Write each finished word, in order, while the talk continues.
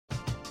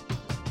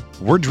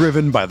We're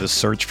driven by the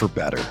search for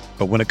better.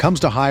 But when it comes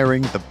to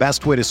hiring, the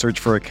best way to search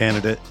for a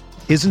candidate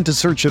isn't to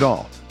search at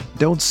all.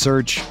 Don't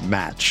search,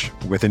 match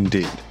with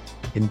Indeed.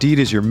 Indeed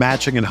is your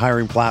matching and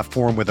hiring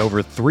platform with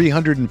over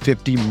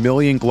 350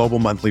 million global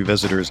monthly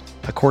visitors,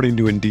 according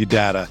to Indeed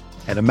data,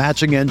 and a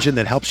matching engine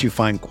that helps you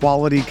find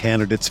quality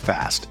candidates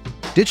fast.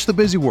 Ditch the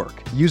busy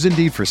work. Use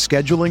Indeed for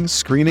scheduling,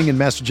 screening, and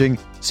messaging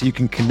so you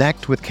can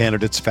connect with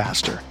candidates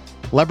faster.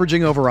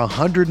 Leveraging over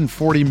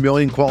 140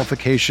 million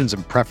qualifications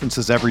and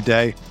preferences every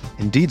day,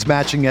 Indeed's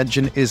matching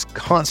engine is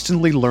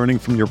constantly learning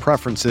from your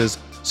preferences,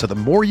 so the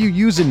more you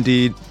use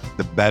Indeed,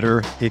 the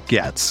better it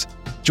gets.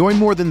 Join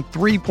more than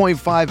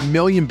 3.5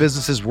 million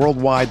businesses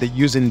worldwide that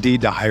use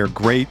Indeed to hire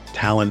great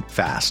talent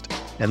fast.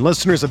 And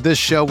listeners of this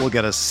show will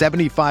get a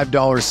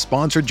 $75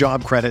 sponsored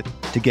job credit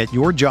to get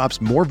your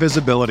jobs more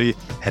visibility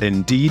at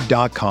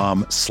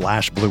Indeed.com/Blue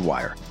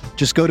Wire.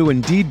 Just go to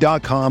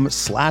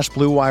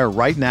Indeed.com/Blue Wire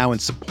right now and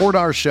support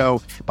our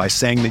show by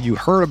saying that you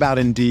heard about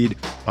Indeed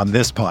on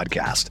this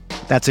podcast.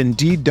 That's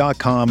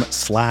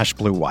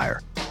Indeed.com/Blue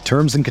Wire.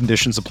 Terms and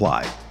conditions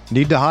apply.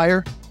 Need to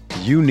hire?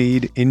 You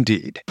need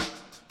Indeed.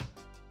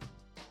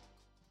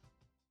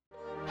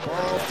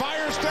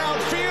 Fires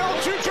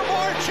downfield to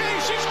Jamar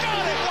Chase. He's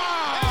got it.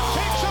 Wow. And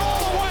takes it all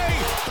the way.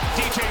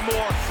 DJ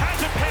Moore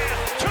has a pass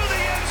to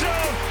the end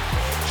zone.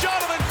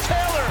 Jonathan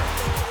Taylor.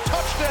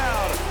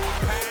 Touchdown.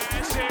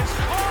 Pass is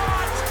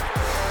caught.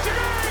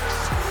 Diggs.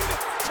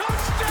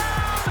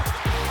 Touchdown.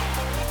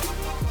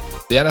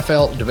 The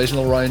NFL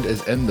divisional round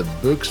is in the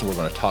books, and we're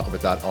going to talk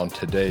about that on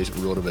today's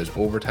RotoViz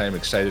Overtime.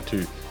 Excited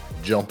to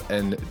jump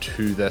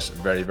into this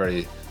very,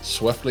 very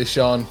swiftly,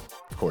 Sean.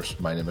 Of course,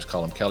 my name is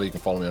Colin Kelly. You can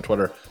follow me on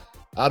Twitter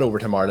at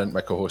Overtime Ireland.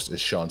 My co-host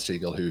is Sean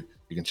Siegel, who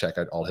you can check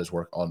out all his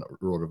work on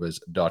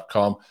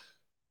rotoviz.com.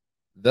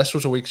 This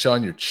was a week,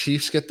 Sean. Your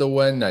Chiefs get the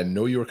win. I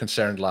know you were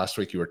concerned last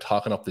week. You were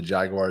talking up the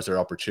Jaguars, their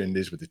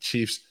opportunities with the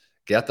Chiefs.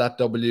 Get that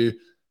W.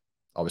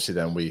 Obviously,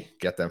 then we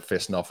get them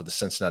facing off with the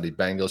Cincinnati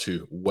Bengals,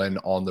 who win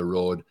on the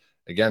road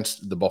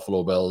against the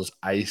Buffalo Bills.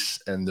 Ice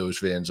in those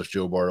veins of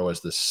Joe Burrow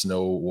as the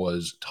snow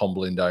was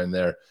tumbling down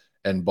there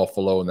in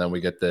Buffalo. And then we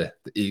get the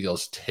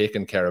Eagles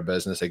taking care of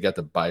business. They get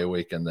the bye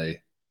week and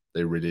they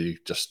really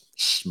just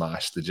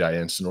smash the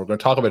Giants. And we're going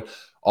to talk about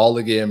all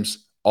the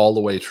games all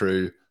the way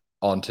through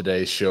on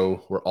today's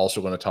show. We're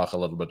also going to talk a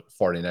little bit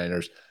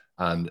 49ers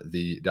and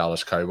the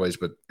Dallas Cowboys.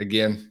 But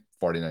again,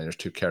 49ers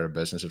took care of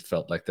business. It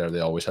felt like they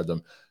always had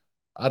them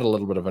at a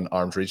little bit of an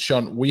arm's reach.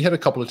 Sean, we had a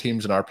couple of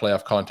teams in our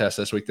playoff contest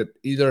this week that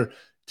either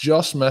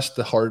just missed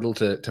the hurdle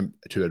to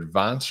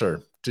advance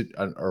or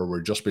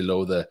were just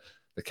below the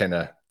kind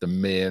of the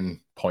main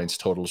points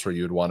totals where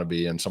you'd want to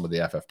be in some of the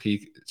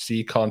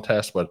FFPC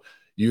contests. But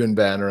you and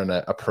Ben are in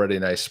a pretty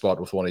nice spot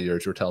with one of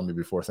yours. You were telling me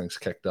before things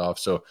kicked off.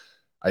 So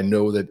I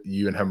know that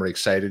you and him are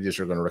excited as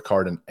you're going to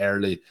record an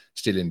early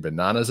Stealing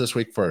Bananas this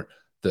week for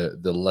the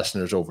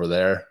listeners over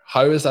there.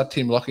 How is that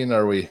team looking?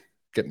 Are we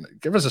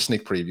give us a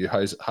sneak preview?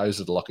 How's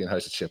it looking?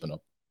 How's it shaping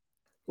up?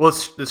 Well,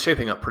 it's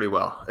shaping up pretty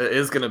well. It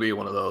is going to be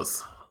one of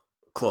those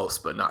close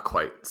but not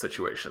quite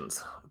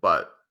situations,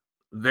 but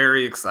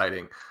very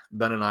exciting.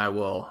 Ben and I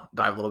will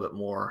dive a little bit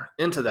more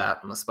into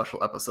that in a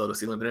special episode of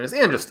Stealing Bananas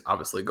and just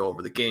obviously go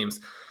over the games,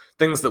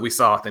 things that we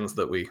saw, things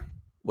that we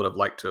would have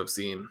liked to have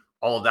seen,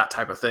 all of that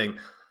type of thing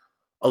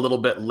a little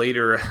bit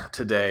later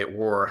today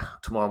or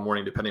tomorrow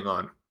morning, depending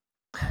on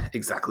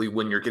exactly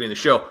when you're getting the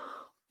show.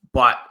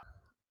 But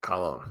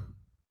Colin,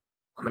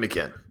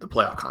 again, the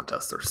playoff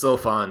contests are so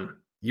fun.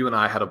 You and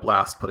I had a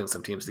blast putting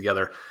some teams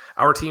together.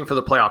 Our team for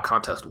the playoff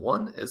contest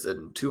one is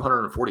in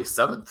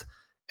 247th,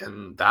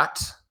 and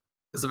that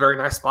is a very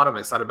nice spot. I'm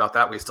excited about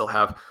that. We still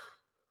have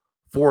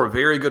 4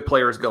 very good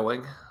players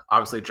going.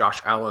 Obviously,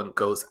 Josh Allen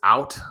goes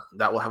out.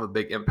 That will have a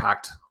big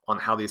impact on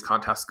how these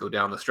contests go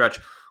down the stretch.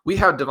 We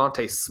have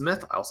Devontae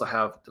Smith. I also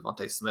have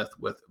Devontae Smith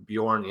with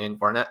Bjorn Yang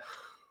Barnett,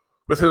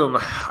 with whom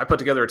I put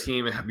together a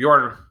team.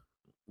 Bjorn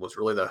was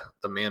really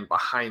the man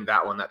behind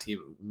that one. That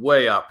team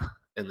way up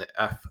in the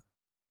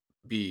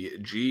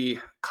FBG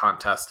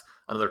contest.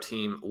 Another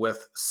team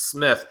with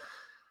Smith.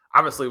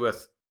 Obviously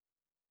with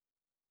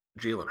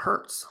Jalen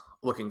Hurts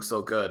looking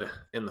so good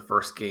in the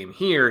first game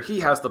here,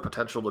 he has the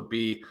potential to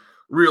be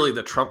really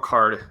the trump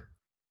card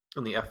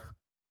in the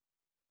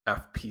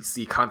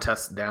FPC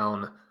contest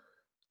down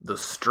the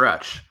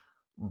stretch.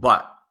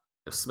 But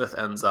if Smith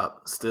ends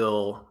up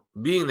still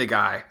being the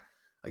guy,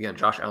 again,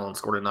 Josh Allen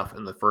scored enough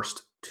in the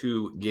first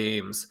 2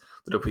 games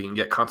that if we can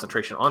get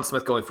concentration on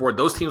Smith going forward,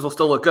 those teams will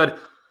still look good.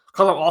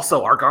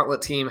 Also, our gauntlet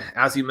team,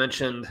 as you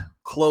mentioned,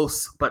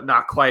 close but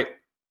not quite.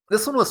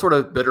 This one was sort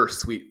of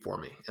bittersweet for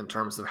me in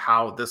terms of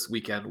how this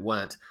weekend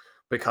went,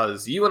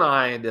 because you and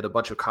I did a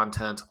bunch of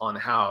content on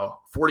how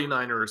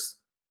 49ers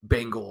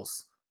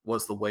Bengals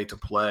was the way to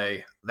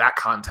play that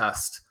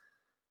contest.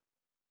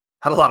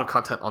 Had a lot of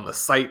content on the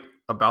site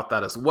about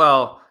that as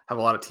well. Have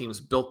a lot of teams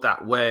built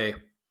that way.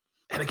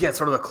 And again,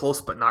 sort of a close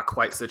but not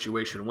quite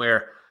situation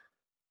where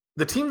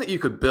the team that you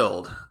could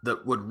build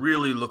that would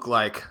really look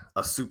like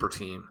a super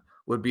team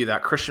would be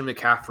that Christian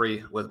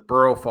McCaffrey with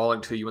Burrow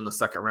falling to you in the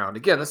second round.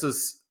 Again, this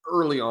is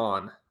early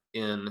on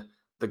in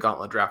the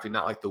gauntlet drafting,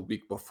 not like the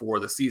week before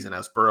the season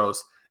as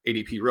Burrow's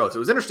ADP rose. It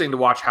was interesting to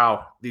watch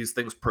how these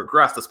things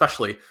progressed,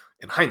 especially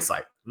in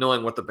hindsight,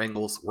 knowing what the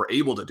Bengals were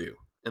able to do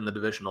in the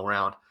divisional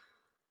round.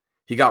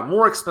 He got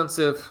more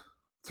expensive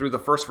through the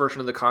first version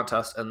of the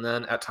contest, and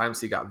then at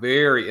times he got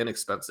very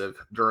inexpensive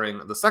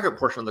during the second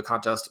portion of the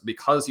contest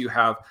because you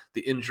have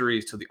the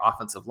injuries to the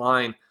offensive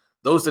line.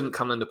 Those didn't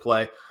come into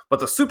play, but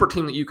the super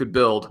team that you could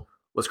build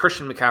was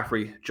Christian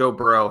McCaffrey, Joe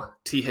Burrow,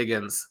 T.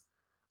 Higgins.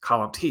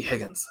 Colin T.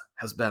 Higgins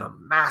has been a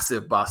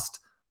massive bust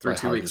through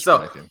 2 weeks.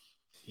 So,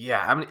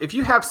 yeah, I mean, if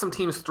you have some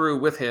teams through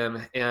with him,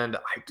 and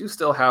I do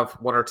still have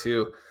one or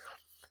two,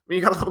 I mean,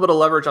 you got a little bit of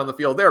leverage on the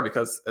field there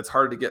because it's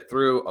hard to get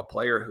through a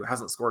player who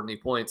hasn't scored any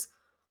points.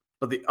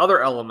 But the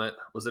other element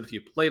was that if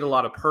you played a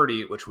lot of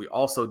Purdy, which we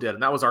also did,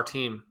 and that was our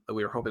team that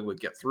we were hoping would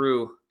get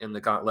through in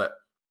the gauntlet,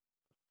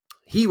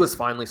 he was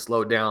finally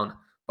slowed down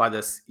by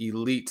this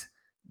elite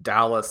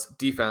Dallas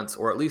defense,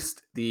 or at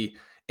least the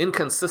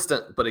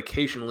inconsistent but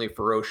occasionally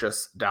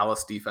ferocious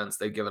Dallas defense.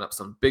 They've given up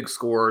some big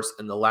scores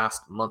in the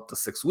last month to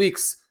 6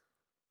 weeks,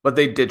 but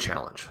they did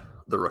challenge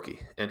the rookie,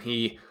 and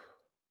he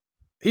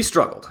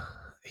struggled.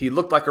 He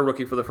looked like a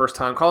rookie for the first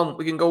time. Colin,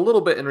 we can go a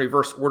little bit in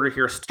reverse order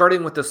here,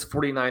 starting with this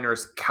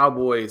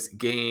 49ers-Cowboys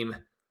game.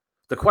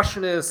 The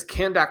question is,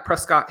 can Dak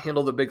Prescott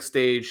handle the big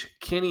stage?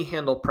 Can he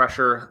handle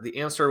pressure? The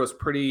answer was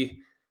pretty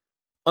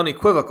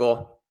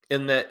unequivocal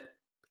in that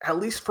at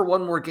least for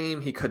one more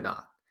game, he could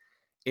not.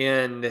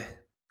 And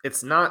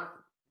it's not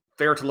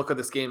fair to look at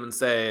this game and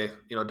say,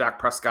 Dak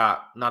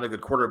Prescott, not a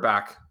good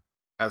quarterback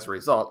as a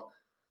result.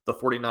 The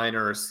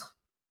 49ers,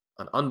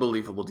 an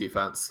unbelievable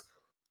defense.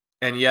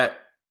 And yet,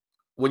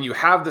 when you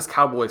have this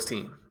Cowboys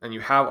team and you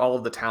have all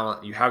of the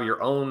talent, you have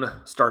your own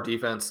star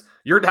defense,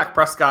 you're Dak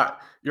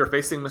Prescott, you're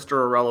facing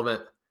Mr.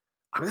 Irrelevant.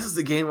 I mean, this is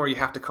a game where you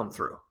have to come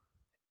through.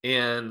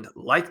 And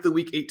like the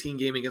Week 18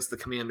 game against the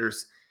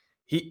Commanders,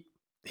 he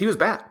was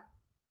bad.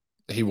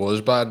 He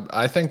was bad.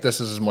 I think this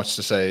is as much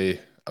to say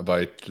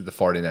about the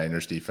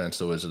 49ers defense,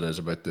 though, as it is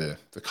about the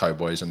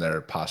Cowboys and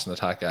their passing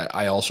attack.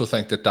 I also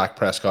think that Dak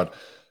Prescott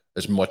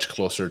is much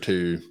closer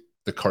to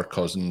the Kirk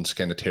Cousins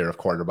kind of tier of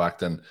quarterback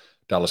than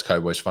Dallas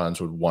Cowboys fans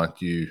would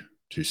want you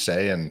to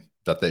say and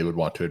that they would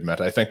want to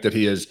admit. I think that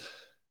he is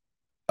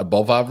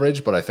above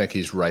average, but I think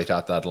he's right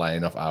at that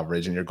line of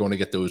average. And you're going to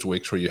get those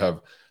weeks where you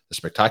have the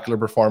spectacular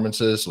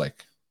performances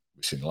like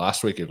we've seen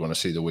last week. You're going to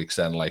see the weeks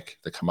then like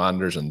the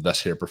Commanders and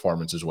this here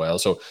performance as well.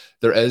 So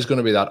there is going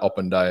to be that up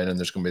and down, and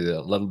there's going to be a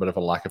little bit of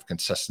a lack of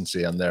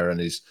consistency in there. And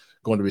he's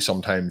going to be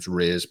sometimes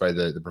raised by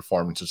the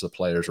performances of the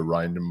players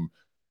around him.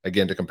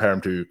 Again, to compare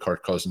him to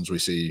Kirk Cousins, we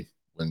see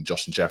when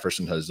Justin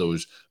Jefferson has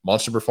those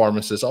monster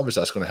performances, obviously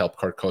that's going to help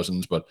Kirk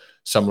Cousins, but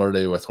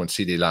similarly with when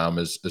CeeDee Lamb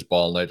is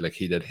balling out like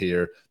he did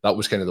here, that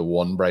was kind of the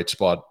one bright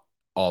spot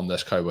on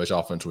this Cowboys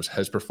offense was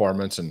his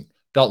performance. And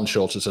Dalton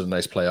Schultz has had a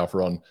nice playoff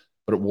run,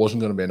 but it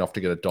wasn't going to be enough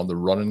to get it done. The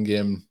running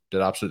game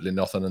did absolutely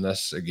nothing in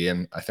this.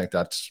 Again, I think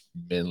that's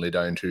mainly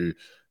down to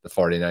the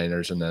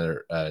 49ers and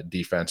their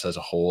defense as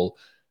a whole.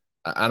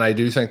 And I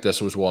do think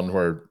this was one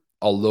where,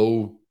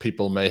 although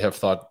people may have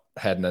thought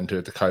heading into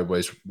it, the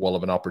Cowboys will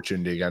have an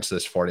opportunity against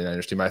this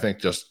 49ers team, I think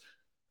just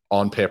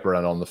on paper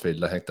and on the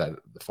field, I think that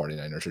the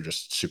 49ers are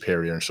just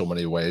superior in so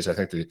many ways. I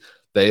think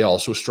they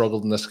also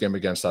struggled in this game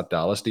against that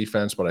Dallas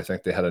defense, but I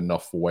think they had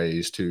enough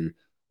ways to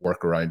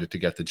work around it to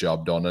get the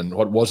job done. And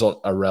what was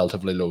a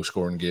relatively low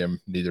scoring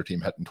game, neither team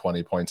hitting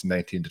 20 points,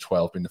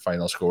 19-12 being the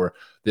final score.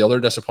 The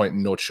other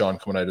disappointing note, Sean,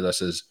 coming out of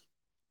this is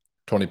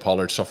Tony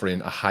Pollard suffering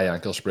a high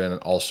ankle sprain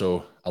and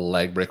also a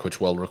leg break,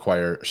 which will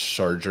require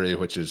surgery,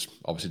 which is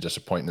obviously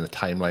disappointing. The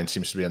timeline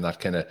seems to be in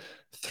that kind of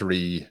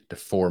 3 to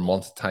 4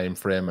 month time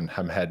frame, and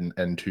him heading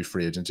into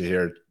free agency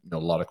here, a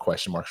lot of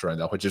question marks around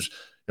that, which is,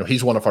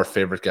 he's one of our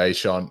favorite guys,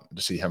 Sean.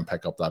 To see him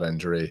pick up that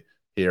injury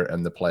here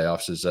in the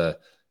playoffs is a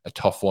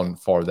tough one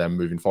for them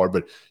moving forward.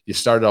 But you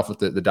started off with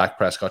the Dak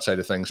Prescott side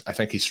of things. I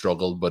think he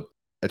struggled, but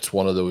it's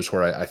one of those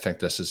where I think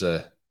this is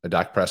a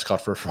Dak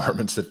Prescott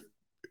performance that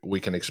we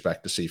can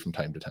expect to see from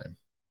time to time.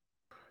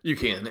 You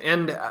can.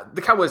 And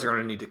the Cowboys are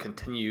going to need to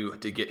continue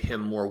to get him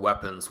more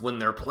weapons. When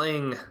they're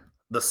playing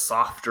the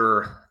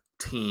softer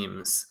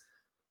teams,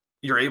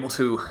 you're able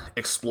to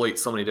exploit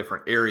so many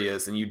different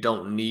areas, and you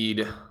don't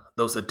need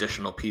those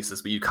additional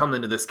pieces. But you come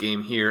into this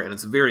game here, and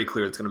it's very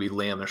clear it's going to be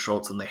Lamb and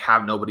Schultz, and they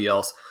have nobody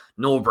else.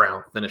 Noah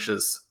Brown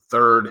finishes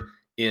third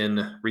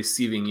in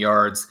receiving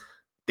yards.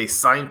 They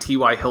signed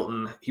T.Y.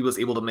 Hilton. He was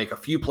able to make a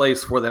few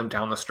plays for them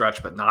down the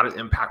stretch, but not an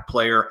impact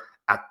player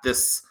at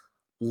this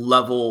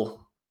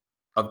level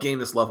of game,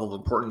 this level of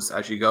importance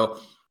as you go.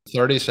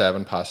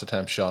 37 pass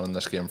attempts, Sean, in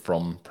this game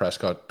from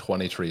Prescott,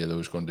 23 of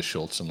those going to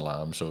Schultz and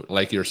Lamb. So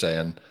like you're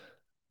saying,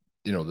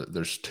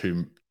 there's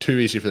too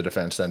easy for the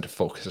defense then to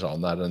focus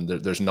on that. And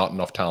there's not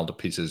enough talented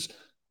pieces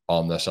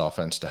on this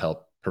offense to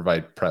help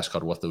provide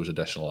Prescott with those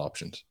additional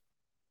options.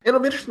 It'll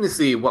be interesting to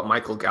see what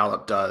Michael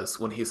Gallup does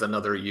when he's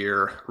another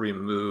year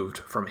removed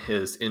from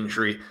his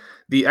injury.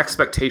 The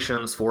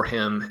expectations for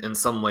him in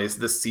some ways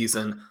this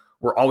season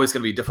were always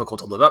going to be difficult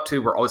to live up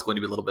to. We're always going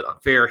to be a little bit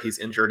unfair. He's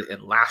injured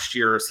in last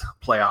year's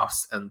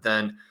playoffs, and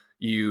then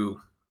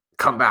you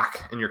come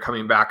back and you're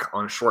coming back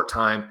on short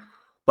time.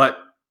 But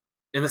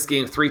in this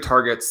game, 3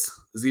 targets,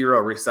 0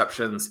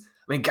 receptions.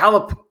 I mean,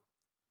 Gallup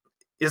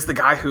is the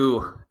guy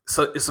who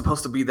is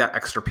supposed to be that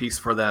extra piece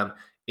for them.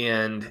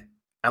 And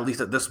at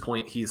least at this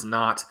point, he's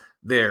not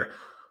there.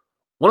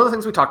 One of the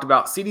things we talked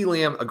about, CeeDee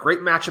Lamb, a great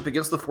matchup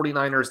against the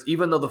 49ers,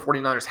 even though the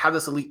 49ers have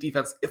this elite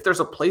defense. If there's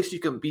a place you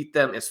can beat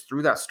them, it's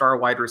through that star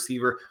wide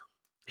receiver.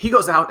 He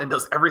goes out and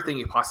does everything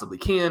he possibly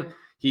can.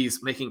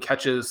 He's making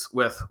catches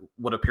with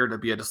what appeared to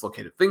be a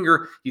dislocated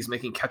finger. He's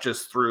making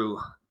catches through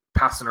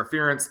pass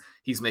interference.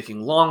 He's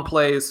making long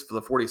plays for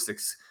the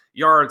 46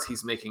 yards.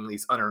 He's making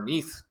these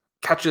underneath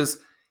catches.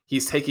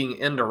 He's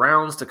taking end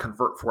arounds to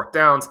convert 4th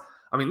downs.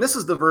 I mean, this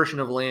is the version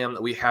of Lamb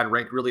that we had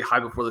ranked really high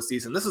before the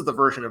season. This is the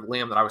version of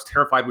Lamb that I was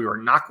terrified we were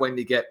not going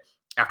to get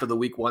after the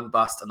week 1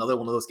 bust. Another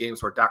one of those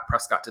games where Dak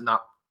Prescott did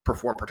not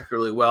perform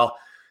particularly well.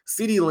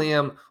 CeeDee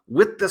Lamb,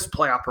 with this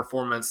playoff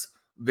performance,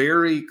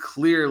 very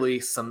clearly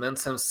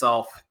cements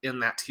himself in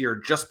that tier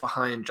just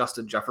behind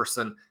Justin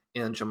Jefferson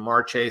and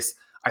Ja'Marr Chase.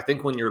 I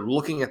think when you're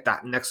looking at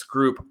that next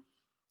group,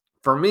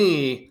 for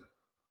me,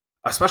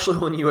 especially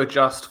when you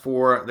adjust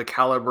for the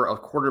caliber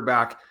of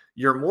quarterback,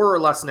 you're more or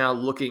less now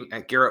looking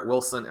at Garrett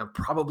Wilson and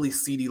probably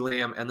CeeDee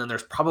Lamb, and then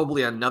there's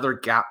probably another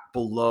gap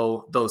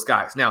below those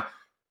guys. Now,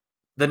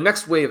 the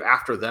next wave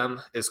after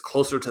them is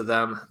closer to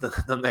them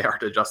than they are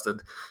to Justin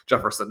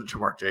Jefferson and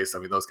Ja'Marr Chase. I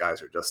mean, those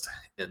guys are just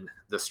in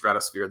the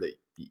stratosphere that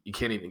you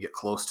can't even get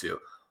close to.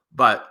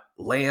 But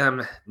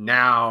Lamb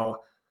now,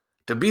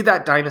 to be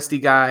that dynasty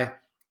guy,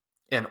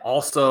 and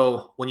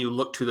also when you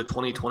look to the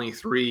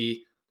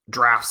 2023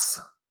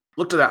 drafts,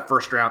 look to that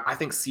first round, I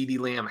think CeeDee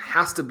Lamb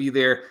has to be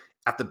there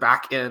at the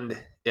back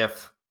end,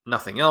 if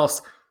nothing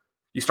else.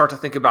 You start to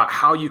think about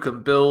how you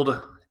can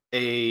build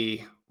a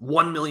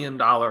 $1 million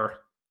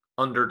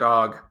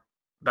underdog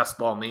best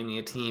ball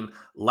mania team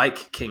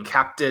like King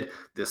Cap did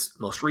this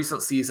most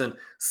recent season.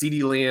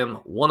 CeeDee Lamb,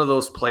 one of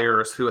those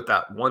players who at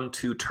that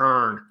 1-2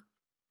 turn,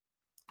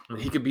 I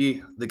mean, he could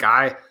be the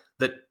guy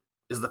that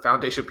is the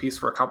foundation piece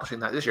for accomplishing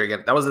that this year.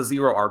 Again, that was a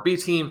 0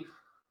 RB team.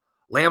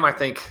 Lamb, I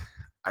think,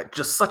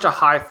 just such a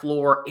high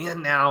floor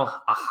and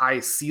now a high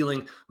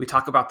ceiling. We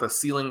talk about the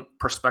ceiling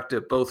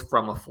perspective, both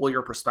from a full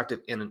year perspective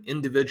and an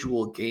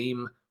individual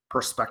game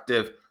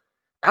perspective.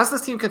 As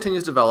this team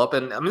continues to develop,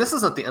 and I mean, this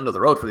isn't the end of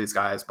the road for these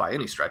guys by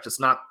any stretch. It's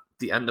not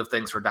the end of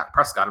things for Dak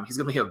Prescott. I mean, he's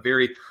going to be a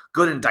very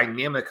good and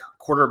dynamic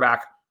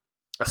quarterback,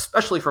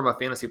 especially from a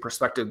fantasy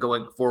perspective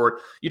going forward.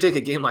 You take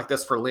a game like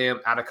this for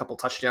Lamb, add a couple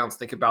touchdowns,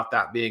 think about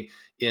that being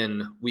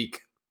in week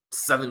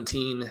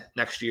 17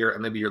 next year,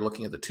 and maybe you're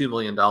looking at the $2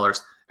 million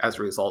as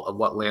a result of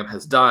what Lamb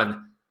has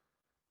done.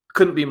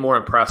 Couldn't be more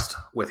impressed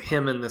with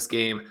him in this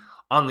game.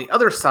 On the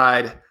other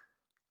side,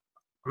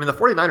 I mean, the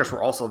 49ers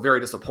were also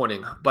very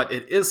disappointing, but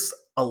it is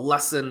a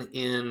lesson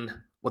in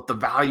what the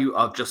value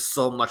of just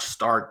so much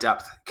star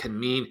depth can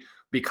mean,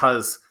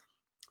 because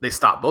they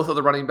stopped both of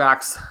the running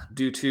backs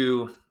due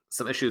to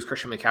some issues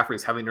Christian McCaffrey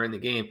is having during the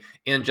game,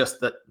 and just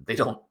that they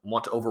don't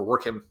want to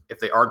overwork him if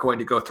they are going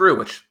to go through,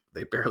 which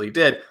they barely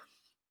did.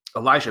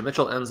 Elijah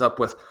Mitchell ends up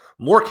with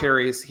more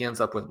carries. He ends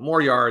up with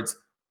more yards.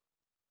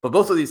 But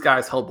both of these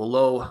guys held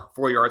below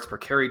 4 yards per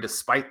carry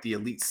despite the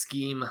elite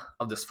scheme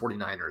of this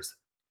 49ers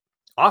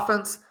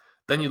offense.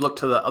 Then you look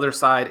to the other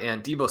side,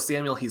 and Deebo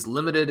Samuel, he's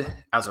limited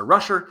as a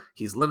rusher.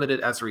 He's limited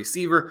as a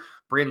receiver.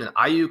 Brandon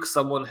Ayuk,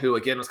 someone who,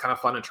 again, was kind of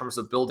fun in terms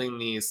of building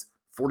these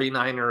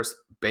 49ers,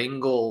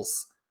 Bengals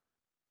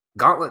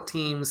gauntlet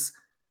teams.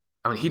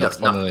 I mean, he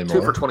does nothing.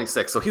 2 for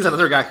 26. So he's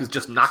another guy who's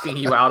just knocking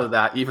you out of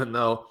that, even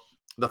though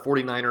the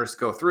 49ers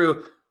go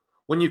through.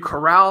 When you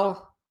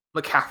corral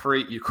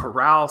McCaffrey, you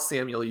corral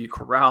Samuel, you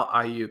corral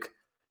Ayuk,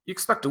 you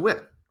expect to win,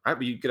 right?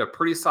 But you get a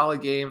pretty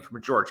solid game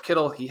from George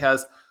Kittle. He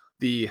has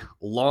the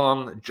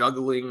long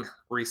juggling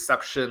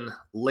reception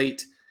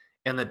late.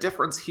 And the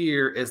difference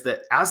here is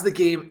that as the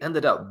game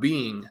ended up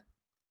being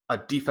a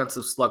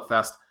defensive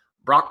slugfest,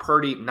 Brock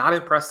Purdy, not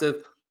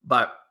impressive,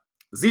 but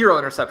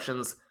 0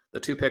 interceptions, the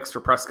 2 picks for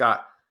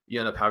Prescott, you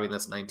end up having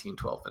this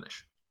 19-12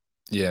 finish.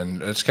 Yeah,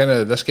 and it's kind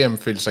of, this game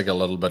feels like a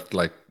little bit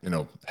like, you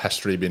know,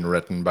 history being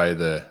written by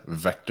the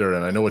victor.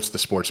 And I know it's the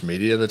sports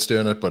media that's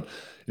doing it, but,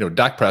 you know,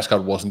 Dak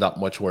Prescott wasn't that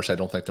much worse, I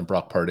don't think, than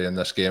Brock Purdy in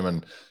this game.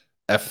 And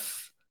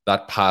if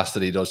that pass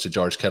that he does to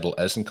George Kittle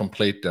isn't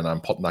complete, then I'm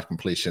putting that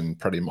completion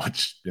pretty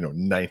much, you know,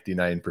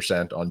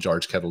 99% on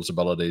George Kittle's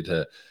ability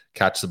to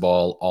catch the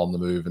ball on the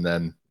move and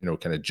then, you know,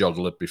 kind of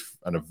juggle it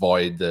and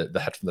avoid the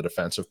hit from the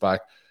defensive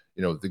back.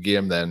 You know, the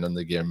game then and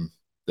the game,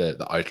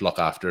 the outlook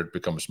after it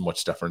becomes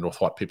much different with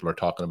what people are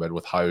talking about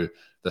with how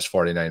this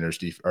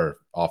 49ers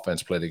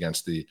offense played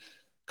against the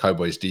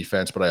Cowboys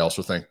defense. But I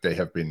also think they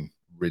have been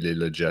really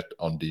legit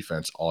on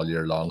defense all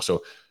year long.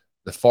 So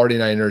the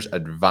 49ers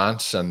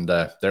advance, and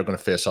they're going to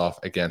face off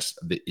against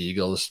the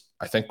Eagles.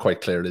 I think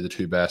quite clearly the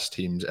 2 best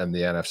teams in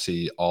the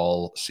NFC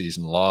all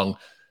season long.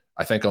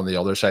 I think on the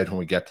other side, when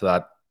we get to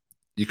that,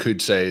 you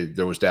could say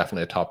there was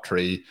definitely a top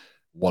 3.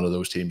 One of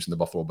those teams in the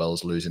Buffalo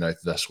Bills losing out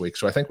this week.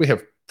 So I think we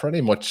have pretty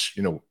much,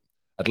 you know,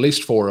 at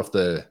least 4 of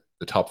the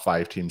top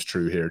 5 teams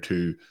through here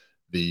to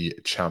the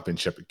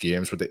championship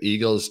games. But the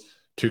Eagles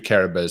took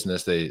care of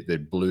business. They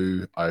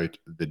blew out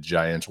the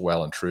Giants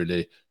well and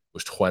truly. It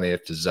was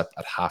 28-0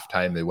 at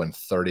halftime. They win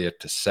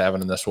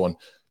 38-7 in this one.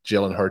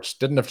 Jalen Hurts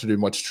didn't have to do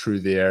much through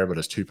the air, but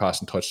his 2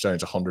 passing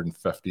touchdowns,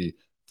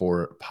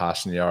 154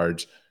 passing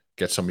yards,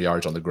 gets some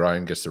yards on the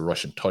ground, gets the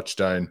rushing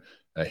touchdown.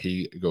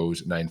 He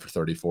goes 9 for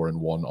 34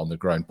 and 1 on the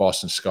ground.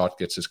 Boston Scott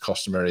gets his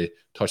customary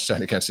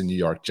touchdown against the New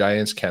York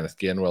Giants. Kenneth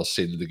Gainwell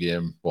sealed the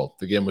game. Well,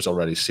 the game was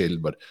already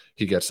sealed, but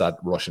he gets that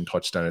rushing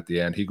touchdown at the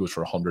end. He goes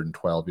for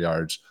 112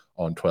 yards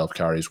on 12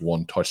 carries,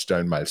 1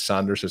 touchdown. Miles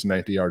Sanders has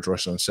 90 yards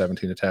rushing on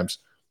 17 attempts.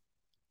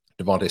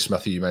 Devontae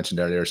Smith, who you mentioned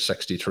earlier,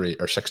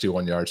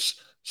 61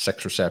 yards,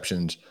 6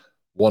 receptions,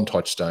 1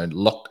 touchdown.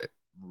 Looked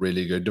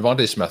really good.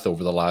 Devontae Smith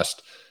over the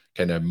last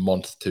kind of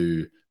month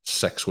to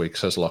 6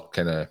 weeks has looked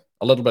kind of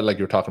a little bit like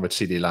you were talking about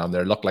CeeDee Lamb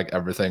there. Looked like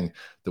everything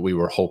that we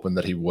were hoping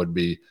that he would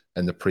be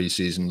in the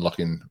preseason,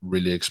 looking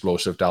really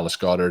explosive. Dallas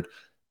Goedert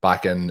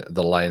back in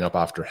the lineup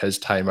after his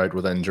timeout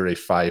with injury,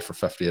 5 for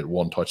 58,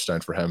 1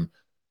 touchdown for him.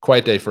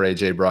 Quiet day for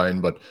A.J.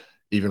 Brown, but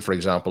even, for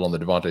example, on the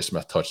Devontae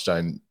Smith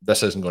touchdown,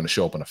 this isn't going to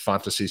show up in a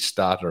fantasy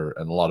stat or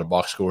in a lot of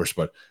box scores,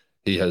 but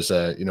he has,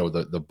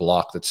 the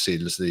block that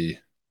seals the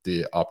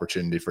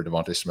opportunity for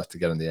Devontae Smith to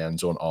get in the end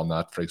zone on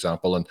that, for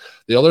example. And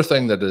the other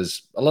thing that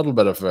is a little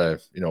bit of a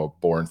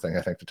boring thing,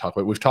 I think, to talk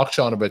about, we've talked,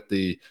 Sean, about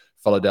the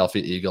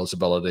Philadelphia Eagles'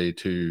 ability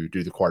to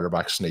do the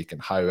quarterback sneak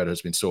and how it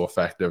has been so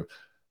effective.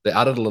 They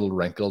added a little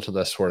wrinkle to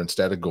this where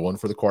instead of going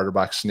for the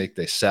quarterback sneak,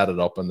 they set it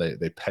up and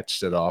they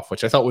pitched it off,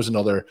 which I thought was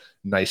another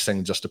nice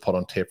thing just to put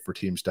on tape for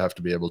teams to have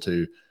to be able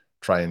to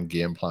try and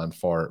game plan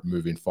for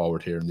moving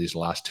forward here in these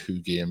last 2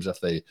 games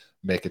if they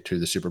make it to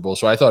the Super Bowl.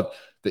 So I thought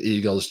the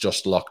Eagles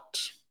just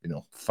looked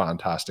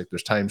fantastic.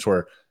 There's times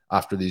where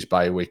after these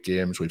bye week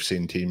games, we've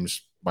seen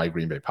teams, my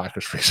Green Bay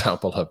Packers, for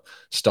example, have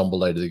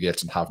stumbled out of the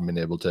gates and haven't been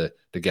able to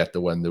get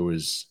the win. There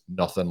was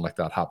nothing like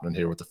that happening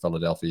here with the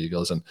Philadelphia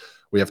Eagles. And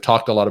we have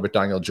talked a lot about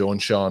Daniel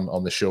Jones, Sean,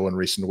 on the show in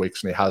recent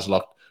weeks, and he has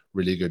looked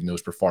really good in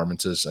those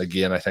performances.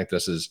 Again, I think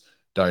this is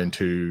down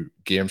to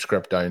game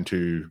script, down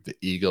to the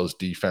Eagles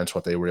defense,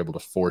 what they were able to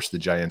force the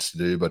Giants to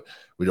do. But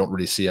we don't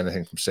really see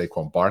anything from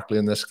Saquon Barkley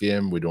in this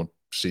game. We don't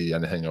see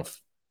anything of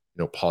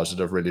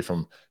positive really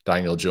from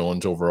Daniel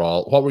Jones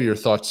overall. What were your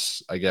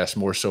thoughts, I guess,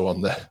 more so on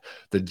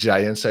the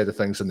Giants side of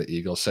things than the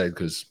Eagles side?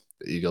 Because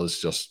the Eagles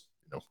just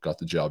got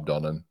the job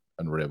done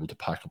and were able to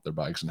pack up their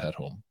bags and head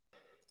home.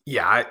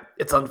 Yeah,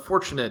 it's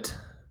unfortunate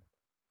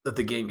that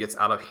the game gets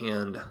out of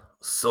hand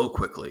so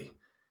quickly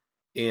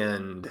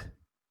and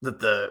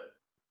that the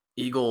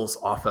Eagles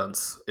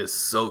offense is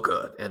so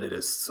good, and it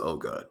is so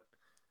good.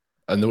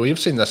 And we've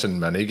seen this in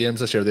many games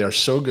this year. They are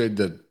so good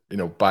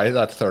that, by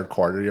that third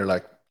quarter, you're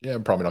like, yeah,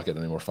 I'm probably not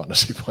getting any more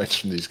fantasy points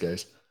from these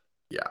guys.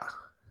 Yeah.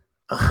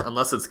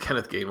 Unless it's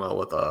Kenneth Gainwell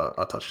with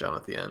a touchdown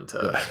at the end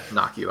to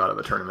knock you out of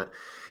a tournament.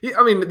 Yeah,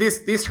 I mean,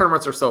 these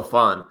tournaments are so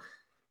fun,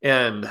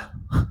 and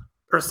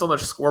there's so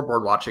much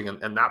scoreboard watching,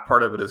 and that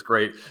part of it is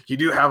great. You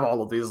do have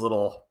all of these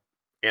little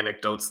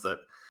anecdotes that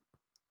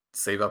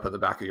save up in the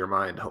back of your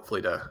mind,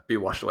 hopefully to be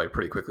washed away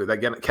pretty quickly.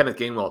 That Kenneth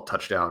Gainwell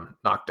touchdown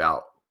knocked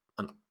out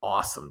an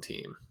awesome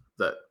team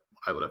that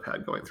I would have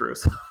had going through.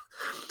 So.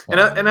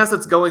 And as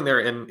it's going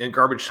there in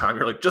garbage time,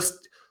 you're like,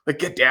 just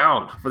get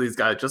down for these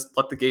guys. Just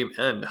let the game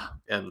end.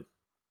 And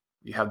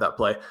you have that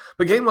play.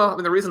 But Gainwell, I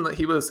mean, the reason that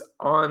he was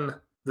on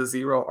the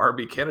 0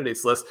 RB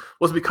candidates list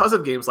was because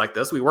of games like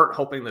this. We weren't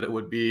hoping that it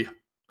would be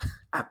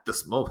at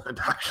this moment,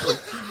 actually.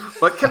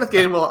 But Kenneth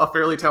Gainwell, a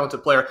fairly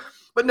talented player.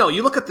 But no,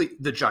 you look at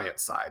the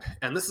Giants side,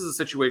 and this is a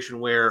situation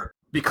where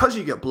because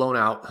you get blown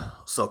out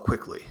so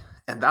quickly,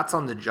 and that's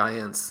on the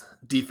Giants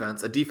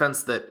defense, a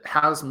defense that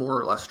has more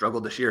or less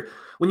struggled this year.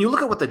 When you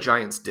look at what the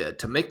Giants did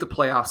to make the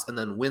playoffs and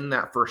then win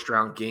that first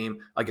round game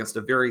against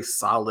a very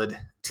solid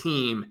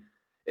team,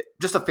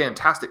 just a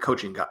fantastic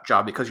coaching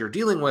job, because you're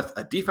dealing with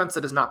a defense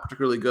that is not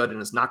particularly good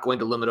and is not going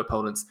to limit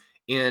opponents.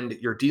 And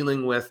you're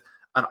dealing with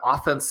an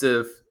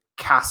offensive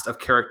cast of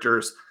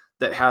characters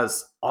that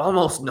has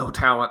almost no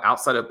talent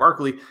outside of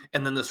Barkley,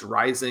 and then this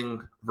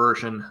rising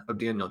version of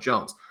Daniel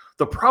Jones.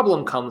 The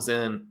problem comes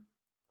in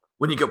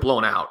when you get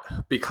blown out,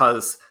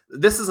 because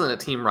this isn't a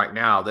team right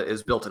now that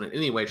is built in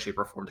any way, shape,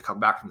 or form to come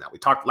back from that. We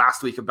talked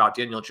last week about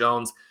Daniel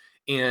Jones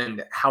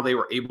and how they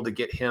were able to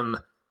get him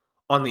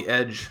on the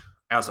edge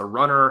as a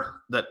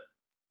runner,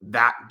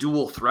 that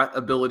dual threat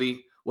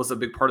ability was a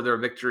big part of their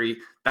victory.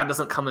 That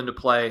doesn't come into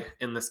play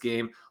in this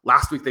game.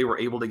 Last week, they were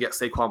able to get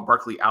Saquon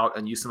Barkley out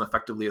and use him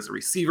effectively as a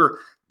receiver.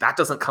 That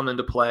doesn't come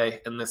into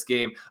play in this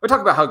game. We talk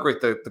about how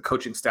great the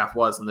coaching staff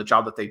was and the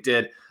job that they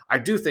did. I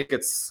do think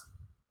it's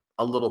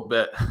a little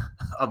bit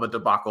of a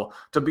debacle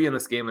to be in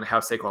this game and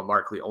have Saquon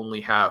Barkley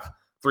only have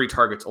 3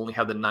 targets, only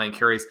have the 9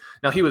 carries.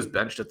 Now, he was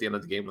benched at the end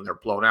of the game when they're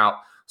blown out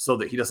so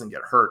that he doesn't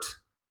get hurt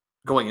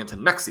going into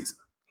next season.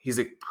 He's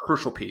a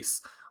crucial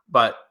piece,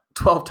 but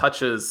 12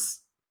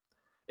 touches,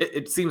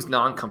 it seems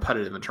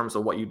non-competitive in terms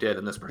of what you did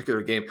in this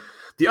particular game.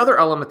 The other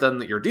element then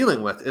that you're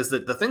dealing with is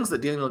that the things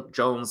that Daniel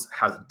Jones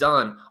has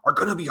done are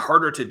going to be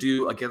harder to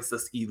do against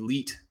this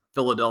elite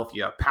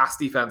Philadelphia pass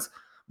defense.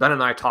 Ben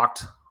and I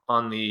talked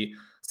on the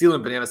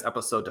Stealing Bananas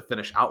episode to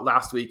finish out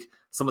last week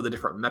some of the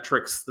different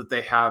metrics that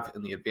they have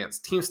in the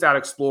Advanced Team Stat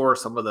Explorer,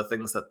 some of the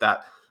things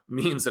that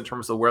means in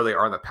terms of where they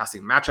are in the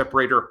passing matchup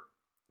rater.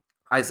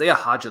 Isaiah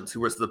Hodgins, who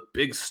was the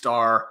big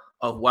star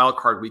of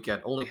Wildcard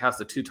Weekend, only has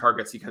the 2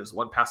 targets. He has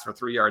 1 pass for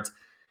 3 yards.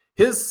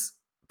 His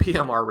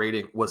PMR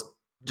rating was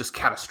just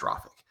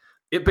catastrophic.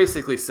 It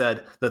basically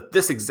said that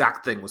this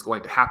exact thing was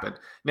going to happen.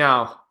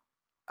 Now,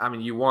 I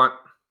mean, you want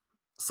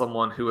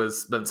someone who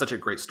has been such a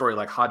great story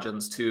like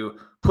Hodgins to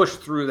push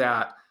through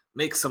that,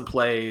 make some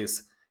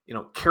plays,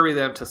 carry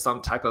them to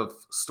some type of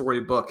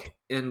storybook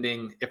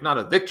ending, if not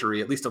a victory,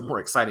 at least a more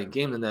exciting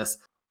game than this.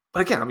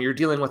 But again, I mean, you're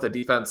dealing with a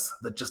defense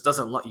that just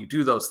doesn't let you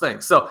do those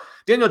things. So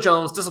Daniel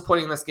Jones,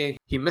 disappointing in this game.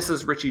 He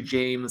misses Richie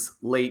James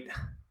late.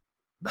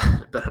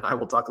 Ben and I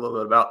will talk a little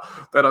bit about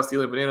that on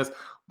Stealing Bananas.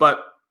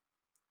 But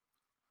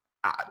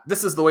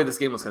this is the way this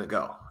game was going to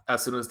go.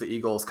 As soon as the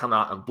Eagles come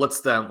out and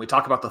blitz them, we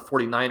talk about the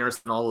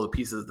 49ers and all of the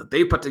pieces that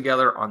they put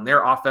together on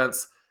their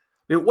offense.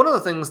 One of the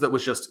things that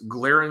was just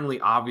glaringly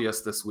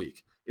obvious this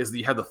week is that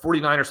you had the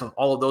 49ers with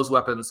all of those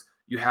weapons.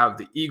 You have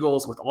the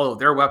Eagles with all of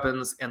their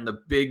weapons and the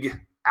big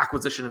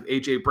acquisition of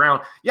A.J.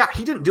 Brown. Yeah,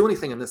 he didn't do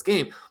anything in this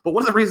game, but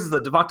one of the reasons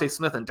that Devontae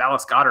Smith and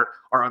Dallas Goedert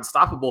are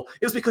unstoppable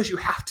is because you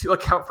have to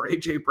account for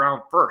A.J.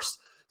 Brown first.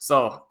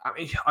 So, I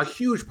mean, a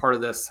huge part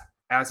of this,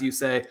 as you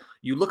say,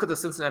 you look at the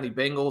Cincinnati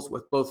Bengals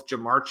with both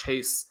Jamar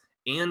Chase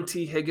and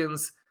T.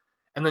 Higgins,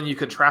 and then you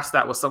contrast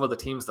that with some of the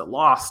teams that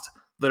lost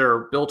that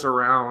are built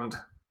around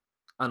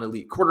an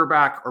elite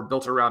quarterback or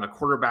built around a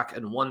quarterback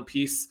in one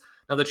piece.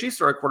 Now, the Chiefs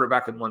are a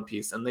quarterback in one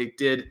piece, and they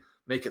did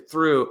make it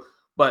through,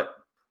 but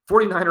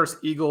 49ers,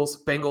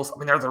 Eagles, Bengals, I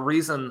mean, they're the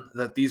reason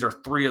that these are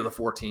 3 of the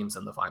 4 teams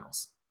in the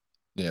finals.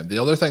 Yeah, the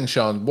other thing,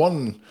 Sean,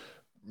 one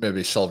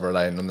maybe silver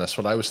line on this,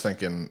 what I was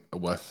thinking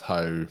with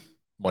how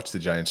much the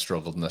Giants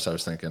struggled in this, I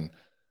was thinking,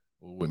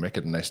 we make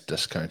it a nice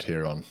discount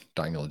here on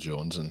Daniel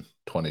Jones in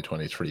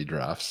 2023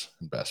 drafts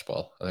in best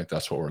ball. I think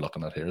that's what we're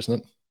looking at here,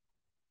 isn't it?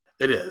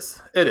 It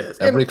is. It is.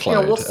 Every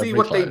Clyde, we'll see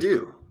what they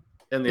do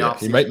in the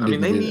offseason. I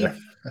mean,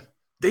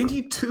 they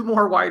need 2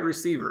 more wide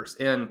receivers,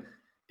 and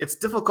it's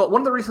difficult.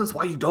 One of the reasons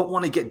why you don't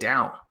want to get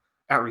down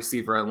at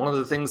receiver, and one of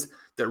the things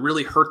that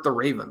really hurt the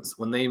Ravens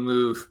when they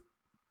move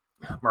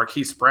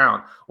Marquise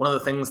Brown, one of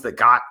the things that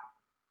got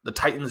the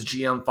Titans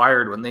GM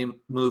fired when they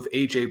move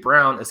A.J.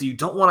 Brown is you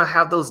don't want to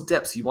have those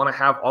dips. You want to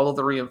have all of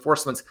the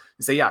reinforcements.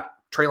 You say, yeah,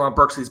 Treylon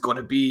Burks is going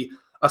to be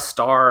a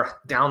star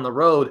down the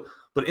road.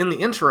 But in the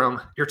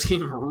interim, your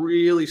team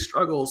really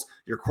struggles.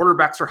 Your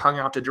quarterbacks are hung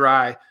out to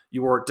dry.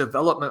 Your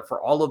development for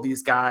all of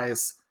these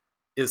guys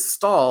is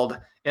stalled.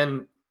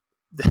 And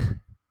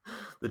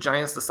the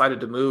Giants decided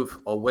to move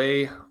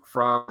away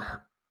from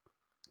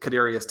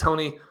Kadarius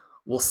Toney.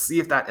 We'll see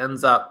if that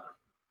ends up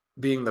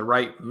being the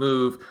right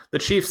move. The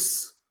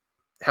Chiefs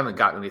haven't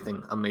gotten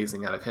anything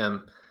amazing out of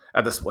him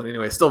at this point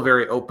anyway. Still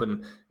very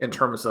open in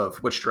terms of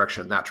which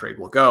direction that trade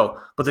will go.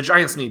 But the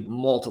Giants need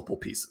multiple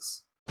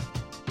pieces.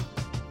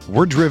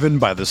 We're driven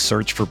by the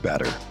search for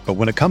better. But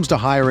when it comes to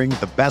hiring,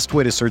 the best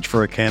way to search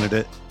for a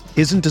candidate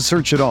isn't to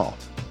search at all.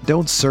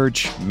 Don't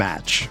search,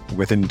 match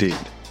with Indeed.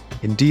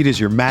 Indeed is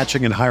your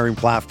matching and hiring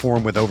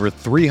platform with over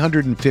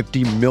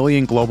 350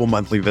 million global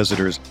monthly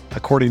visitors,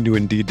 according to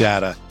Indeed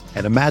data,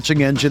 and a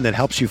matching engine that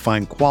helps you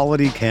find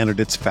quality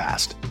candidates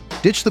fast.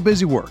 Ditch the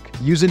busy work.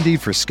 Use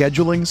Indeed for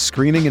scheduling,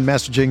 screening, and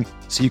messaging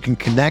so you can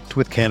connect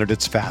with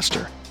candidates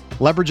faster.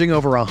 Leveraging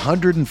over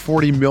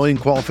 140 million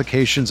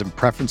qualifications and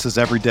preferences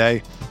every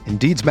day,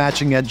 Indeed's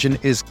matching engine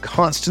is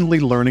constantly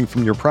learning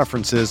from your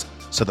preferences,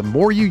 so the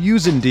more you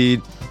use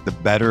Indeed, the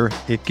better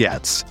it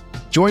gets.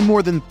 Join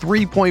more than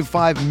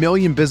 3.5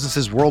 million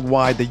businesses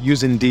worldwide that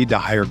use Indeed to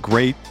hire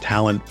great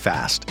talent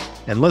fast.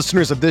 And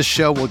listeners of this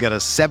show will get a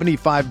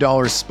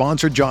 $75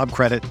 sponsored job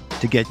credit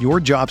to get your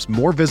jobs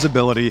more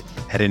visibility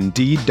at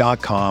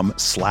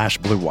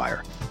Indeed.com/Blue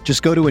Wire.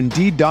 Just go to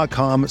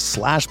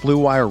Indeed.com/Blue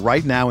Wire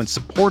right now and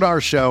support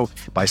our show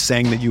by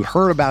saying that you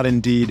heard about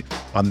Indeed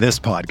on this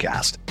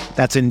podcast.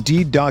 That's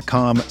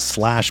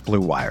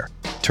Indeed.com/Blue Wire.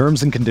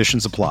 Terms and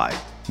conditions apply.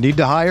 Need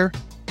to hire?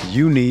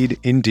 You need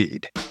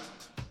Indeed.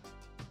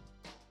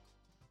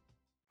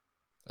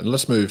 And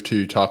let's move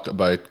to talk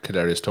about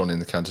Kadarius Toney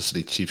and the Kansas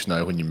City Chiefs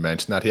now. When you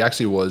mentioned that, he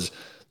actually was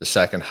the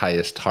second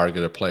highest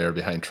targeted player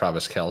behind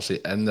Travis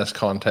Kelce in this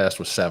contest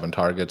with 7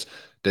 targets.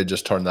 Did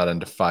just turn that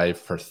into 5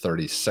 for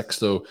 36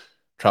 though.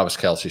 Travis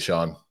Kelce,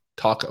 Sean,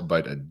 talk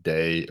about a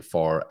day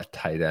for a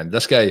tight end.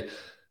 This guy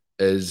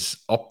is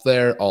up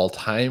there all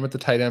time at the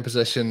tight end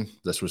position.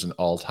 This was an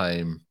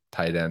all-time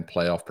tight end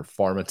playoff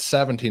performance.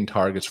 17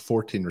 targets,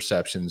 14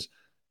 receptions.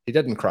 He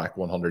didn't crack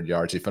 100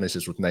 yards. He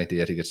finishes with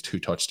 98. He gets 2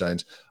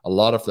 touchdowns. A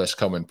lot of this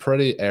coming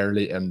pretty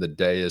early in the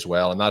day as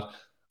well. And that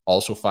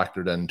also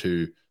factored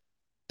into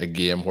a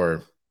game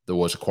where there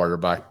was a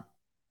quarterback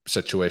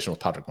situation with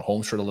Patrick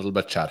Mahomes for a little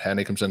bit. Chad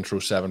Henne comes in,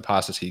 throws 7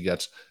 passes. He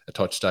gets a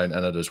touchdown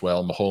in it as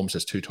well. Mahomes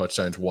has 2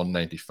 touchdowns,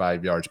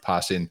 195 yards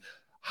passing.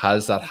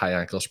 Has that high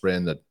ankle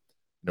sprain that,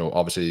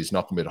 obviously he's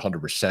not going to be at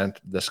 100%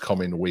 this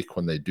coming week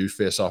when they do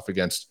face off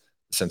against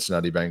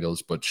Cincinnati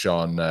Bengals. But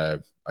Sean, I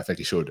think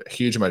he showed a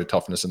huge amount of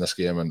toughness in this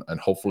game, and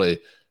hopefully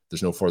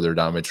there's no further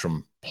damage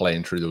from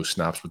playing through those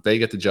snaps. But they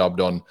get the job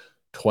done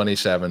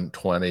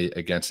 27-20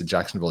 against the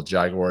Jacksonville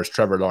Jaguars.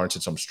 Trevor Lawrence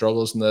had some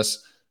struggles in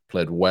this,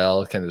 played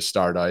well, kind of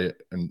start out,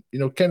 and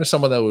kind of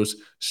some of those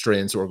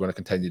strains that we're going to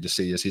continue to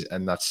see as he's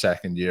in that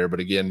second year. But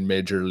again,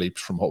 major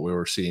leaps from what we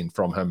were seeing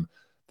from him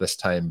this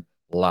time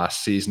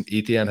last season.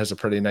 Etienne has a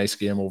pretty nice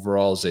game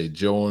overall. Zay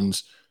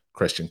Jones,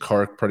 Christian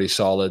Kirk, pretty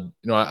solid.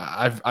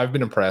 I've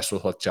been impressed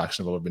with what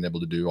Jacksonville have been able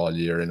to do all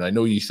year, and I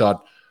know you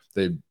thought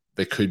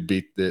they could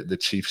beat the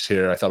Chiefs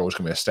here. I thought it was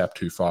going to be a step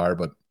too far,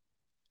 but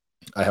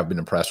I have been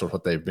impressed with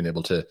what they've been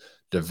able to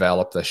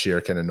develop this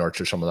year, kind of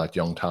nurture some of that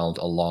young talent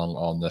along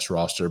on this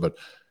roster. But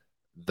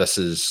this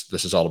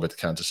is all about the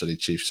Kansas City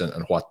Chiefs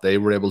and what they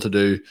were able to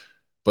do.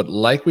 But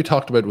like we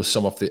talked about with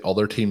some of the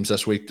other teams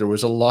this week, there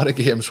was a lot of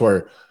games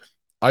where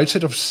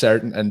outside of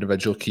certain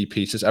individual key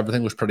pieces,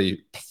 everything was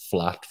pretty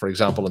flat. For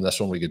example, in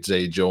this one, we get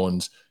Zay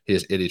Jones. He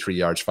has 83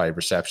 yards, 5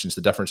 receptions. The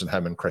difference in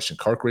him and Christian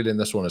Kirk really in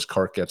this one is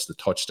Kirk gets the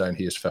touchdown.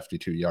 He has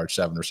 52 yards,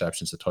 7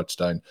 receptions, the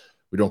touchdown.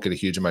 We don't get a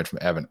huge amount from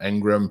Evan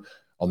Ingram.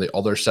 On the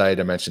other side,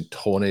 I mentioned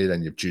Tony.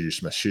 Then you have Juju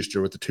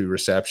Smith-Schuster with the 2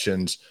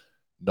 receptions.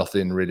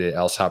 Nothing really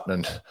else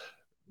happening.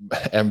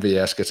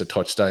 MVS gets a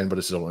touchdown, but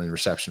it's his only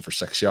reception for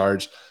 6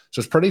 yards. So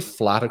it's pretty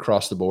flat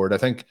across the board. I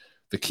think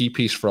the key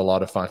piece for a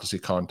lot of fantasy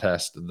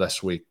contests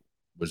this week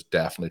was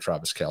definitely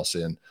Travis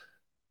Kelce, and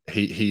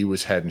he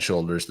was head and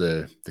shoulders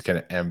the kind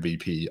of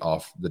MVP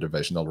of the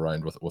divisional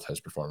round with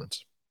his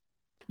performance.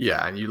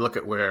 Yeah, and you look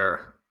at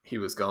where he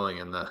was going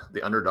in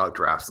the underdog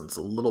drafts, and it's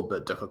a little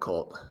bit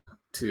difficult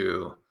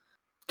to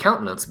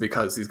countenance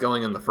because he's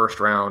going in the first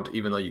round,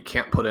 even though you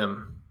can't put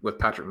him with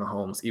Patrick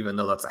Mahomes, even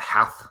though that's a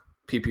half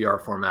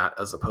PPR format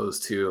as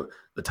opposed to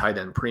the tight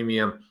end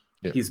premium.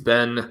 Yeah. He's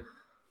been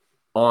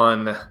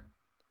on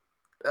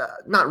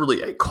not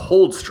really a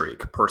cold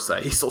streak per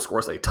se. He still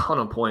scores a ton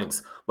of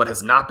points, but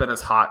has not been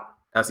as hot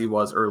as he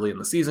was early in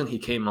the season. He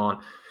came on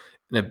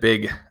in a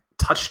big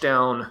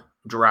touchdown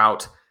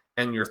drought,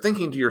 and you're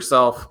thinking to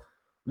yourself,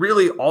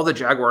 really all the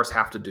Jaguars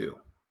have to do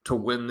to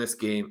win this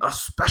game,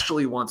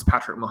 especially once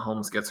Patrick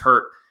Mahomes gets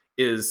hurt,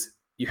 is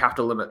you have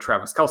to limit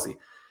Travis Kelce.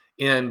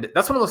 And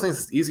that's one of those things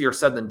that's easier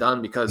said than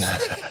done because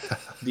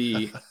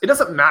it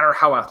doesn't matter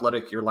how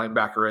athletic your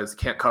linebacker is,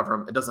 can't cover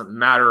him. It doesn't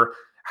matter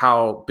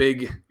how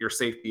big your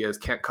safety is,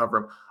 can't cover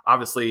him.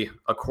 Obviously,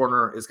 a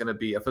corner is going to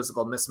be a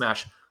physical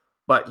mismatch,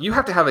 but you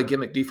have to have a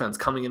gimmick defense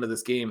coming into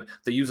this game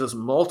that uses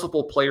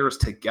multiple players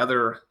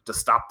together to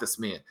stop this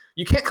man.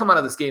 You can't come out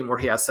of this game where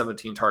he has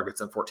 17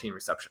 targets and 14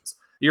 receptions.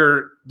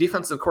 Your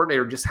defensive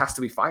coordinator just has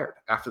to be fired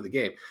after the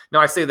game. Now,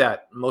 I say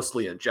that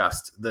mostly in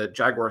jest. The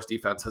Jaguars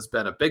defense has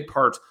been a big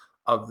part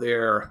of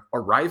their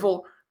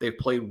arrival. They've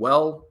played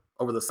well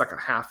over the second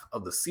half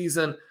of the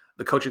season.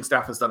 The coaching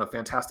staff has done a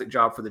fantastic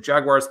job for the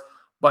Jaguars.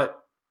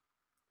 But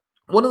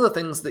one of the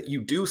things that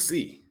you do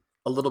see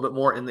a little bit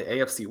more in the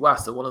AFC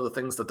West, and one of the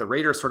things that the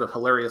Raiders sort of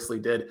hilariously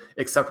did,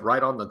 except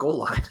right on the goal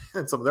line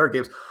in some of their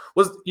games,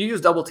 was you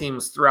use double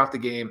teams throughout the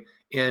game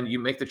and you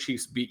make the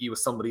Chiefs beat you with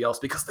somebody else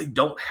because they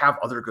don't have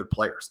other good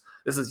players.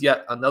 This is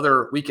yet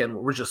another weekend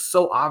where we're just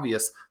so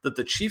obvious that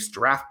the Chiefs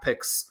draft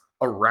picks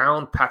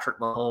around Patrick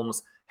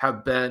Mahomes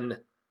have been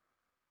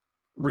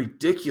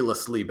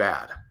ridiculously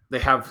bad. They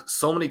have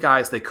so many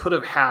guys they could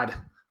have had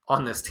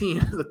on this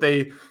team that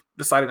they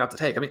decided not to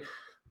take. I mean,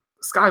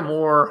 Sky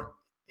Moore,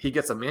 he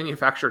gets a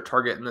manufactured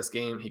target in this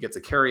game. He gets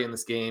a carry in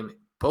this game.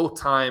 Both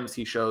times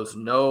he shows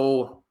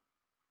no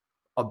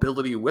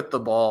ability with the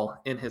ball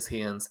in his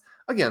hands.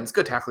 Again, it's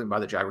good tackling by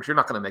the Jaguars. You're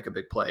not going to make a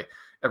big play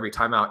every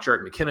time out.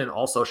 Jerick McKinnon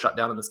also shut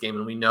down in this game,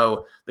 and we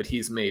know that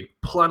he's made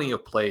plenty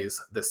of plays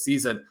this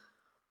season.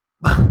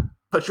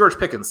 But George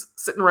Pickens,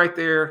 sitting right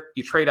there,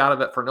 you trade out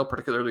of it for no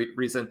particular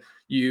reason.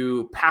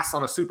 You pass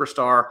on a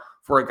superstar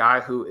for a guy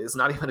who is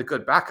not even a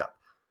good backup.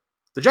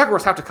 The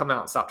Jaguars have to come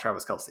out and stop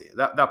Travis Kelce.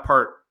 That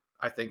part,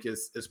 I think,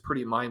 is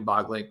pretty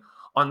mind-boggling.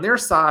 On their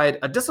side,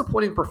 a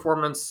disappointing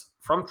performance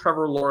from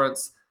Trevor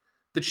Lawrence.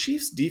 The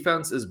Chiefs'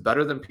 defense is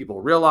better than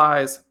people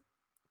realize.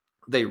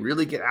 They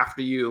really get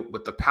after you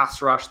with the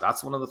pass rush.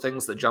 That's one of the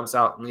things that jumps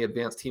out in the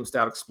Advanced Team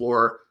Stat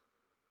Explorer.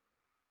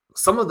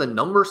 Some of the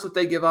numbers that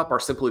they give up are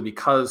simply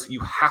because you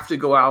have to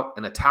go out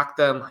and attack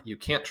them. You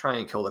can't try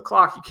and kill the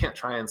clock. You can't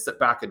try and sit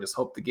back and just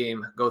hope the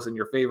game goes in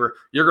your favor.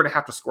 You're going to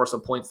have to score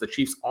some points. The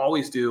Chiefs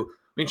always do.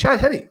 I mean, Chad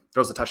Henne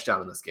throws a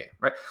touchdown in this game,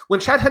 right? When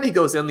Chad Henne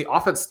goes in, the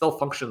offense still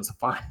functions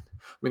fine.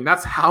 I mean,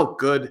 that's how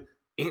good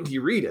Andy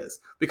Reid is,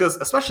 because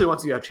especially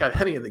once you have Chad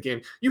Henne in the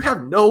game, you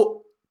have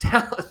no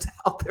talent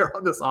out there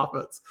on this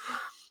offense.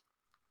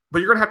 But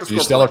you're going to have to score.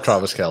 You still have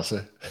Travis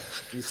Kelce.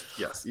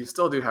 Yes, you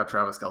still do have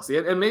Travis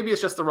Kelce. And maybe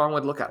it's just the wrong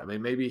way to look at it. I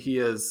mean, maybe he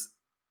is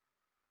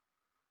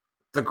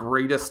the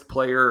greatest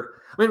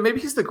player. I mean, maybe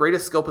he's the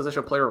greatest skill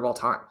position player of all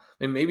time.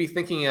 And maybe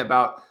thinking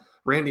about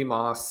Randy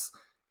Moss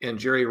and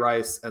Jerry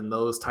Rice and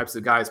those types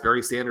of guys,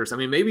 Barry Sanders, I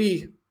mean,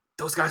 maybe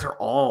those guys are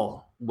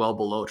all well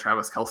below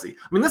Travis Kelce.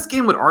 I mean, this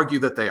game would argue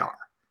that they are.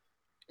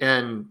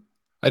 And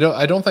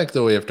I don't think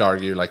though we have to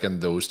argue like in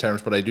those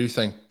terms, but I do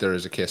think there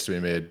is a case to be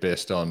made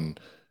based on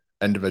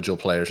individual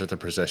players at the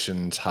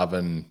positions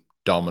having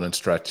dominant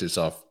stretches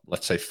of,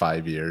 let's say,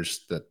 5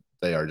 years that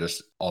they are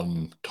just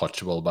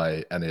untouchable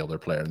by any other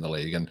player in the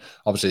league. And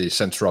obviously,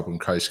 since Rob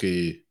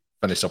Gronkowski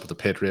finished up with the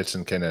Patriots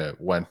and kind of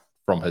went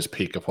from his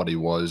peak of what he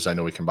was, I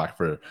know he came back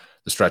for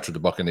the stretch with the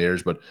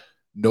Buccaneers, but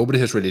nobody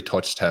has really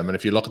touched him. And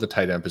if you look at the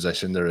tight end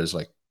position, there is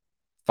like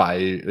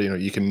five,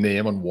 you can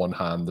name on one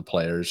hand the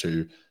players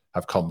who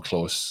have come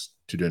close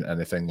to doing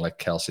anything like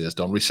Kelce has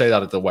done. We say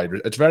that at the wide.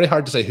 It's very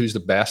hard to say who's the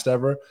best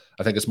ever.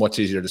 I think it's much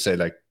easier to say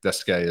like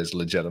this guy is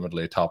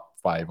legitimately top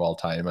 5 all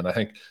time. And I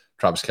think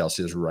Travis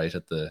Kelce is right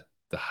at the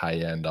high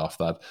end of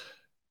that.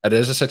 It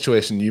is a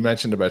situation you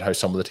mentioned about how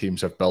some of the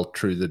teams have built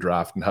through the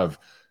draft and have,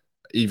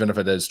 even if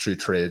it is through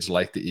trades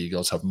like the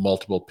Eagles, have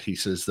multiple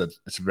pieces that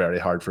it's very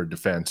hard for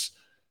defense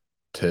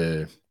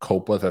to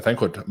cope with. I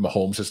think what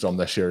Mahomes has done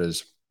this year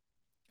is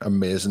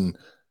amazing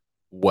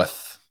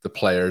with the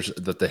players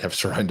that they have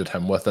surrounded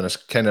him with. And it's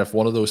kind of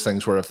one of those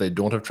things where if they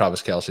don't have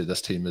Travis Kelce,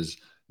 this team is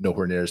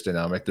nowhere near as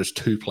dynamic. There's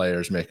 2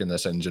 players making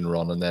this engine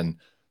run, and then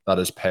that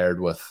is paired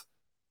with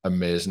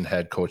amazing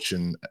head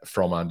coaching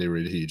from Andy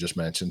Reid, who you just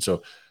mentioned.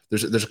 So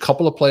there's a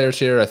couple of players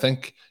here. I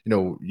think,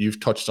 you've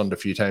touched on it a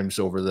few times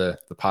over the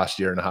past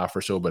year and a half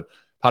or so, but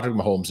Patrick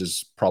Mahomes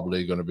is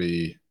probably going to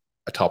be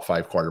a top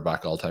 5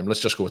 quarterback all time. Let's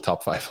just go with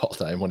top 5 all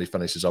time when he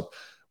finishes up.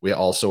 We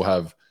also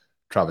have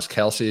Travis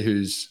Kelce,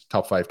 who's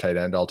top 5 tight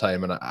end all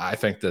time. And I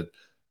think that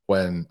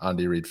when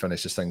Andy Reid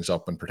finishes things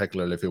up, and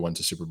particularly if he wins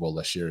the Super Bowl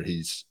this year,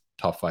 he's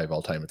top 5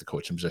 all time at the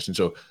coaching position.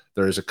 So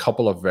there is a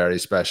couple of very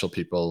special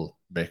people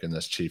making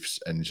this Chiefs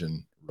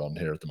engine run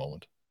here at the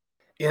moment.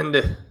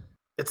 And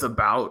it's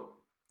about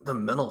the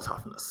mental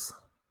toughness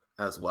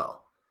as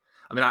well.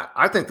 I mean,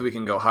 I think that we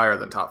can go higher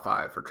than top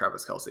 5 for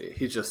Travis Kelce.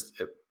 He's just,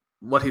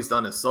 what he's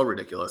done is so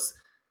ridiculous.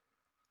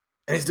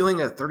 And he's doing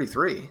it at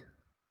 33.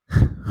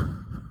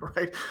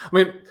 Right? I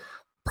mean,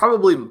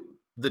 probably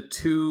the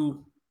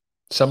 2.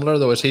 Similar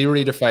though, is he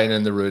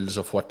redefining the rules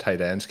of what tight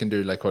ends can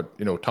do? Like what,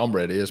 Tom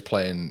Brady is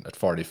playing at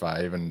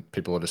 45, and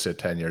people would have said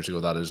 10 years ago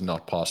that is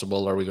not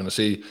possible. Are we going to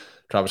see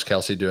Travis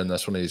Kelce doing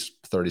this when he's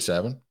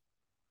 37?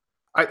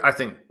 I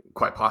think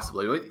quite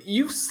possibly.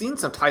 You've seen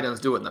some tight ends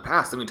do it in the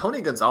past. I mean,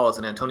 Tony Gonzalez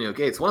and Antonio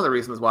Gates, one of the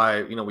reasons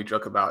why, we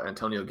joke about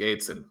Antonio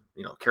Gates and,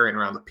 carrying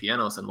around the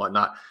pianos and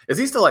whatnot, is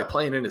he's still like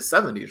playing in his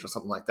 70s or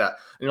something like that.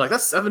 And you're like,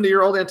 that's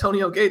 70-year-old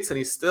Antonio Gates. And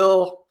he's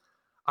still,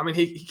 I mean,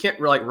 he can't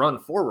really run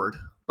forward,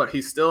 but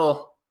he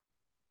still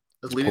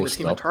is leading the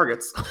team in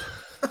targets.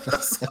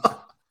 So,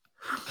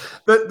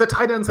 the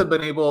tight ends have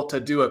been able to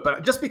do it,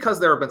 but just because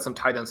there have been some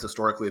tight ends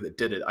historically that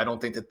did it, I don't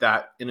think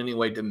that in any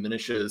way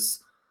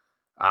diminishes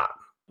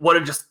what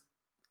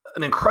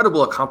an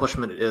incredible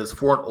accomplishment it is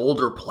for an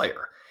older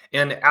player.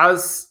 And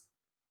as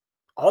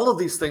all of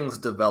these things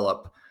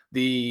develop,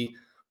 the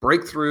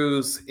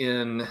breakthroughs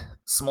in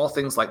small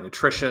things like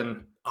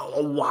nutrition,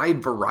 a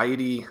wide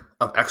variety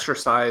of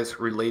exercise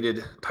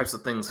related types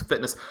of things,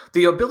 fitness,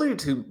 the ability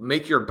to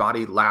make your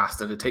body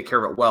last and to take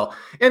care of it well.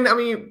 And I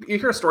mean, you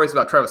hear stories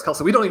about Travis Kelce.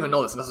 We don't even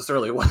know this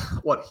necessarily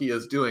what he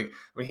is doing.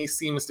 I mean, he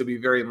seems to be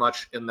very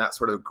much in that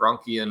sort of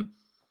Gronkian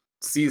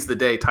seize the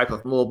day type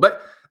of mold.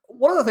 But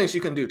one of the things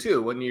you can do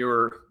too, when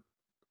you're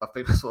a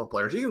famous football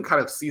player, you can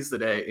kind of seize the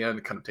day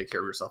and kind of take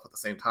care of yourself at the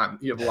same time.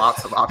 You have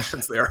lots of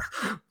options there.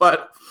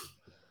 But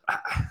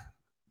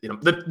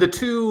the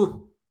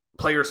 2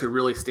 players who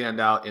really stand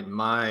out in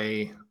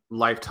my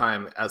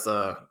lifetime as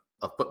a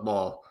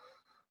football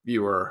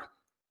viewer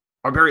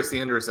are Barry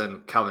Sanders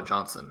and Calvin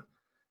Johnson.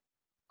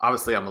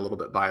 Obviously, I'm a little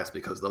bit biased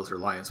because those are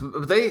Lions,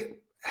 but they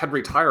had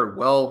retired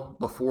well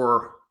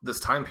before this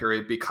time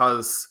period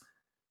because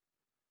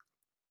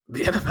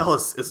the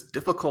NFL is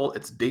difficult.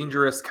 It's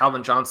dangerous.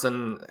 Calvin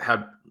Johnson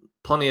had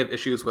plenty of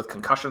issues with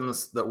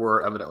concussions that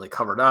were evidently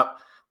covered up.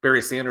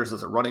 Barry Sanders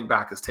as a running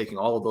back is taking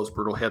all of those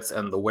brutal hits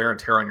and the wear and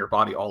tear on your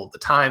body all of the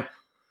time.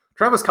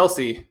 Travis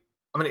Kelce,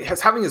 I mean, he's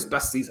having his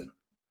best season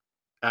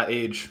at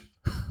age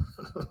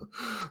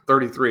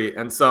 33.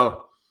 And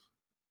so,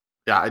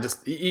 yeah,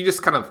 you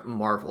just kind of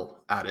marvel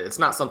at it. It's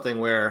not something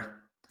where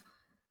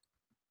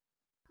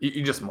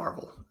you just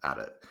marvel at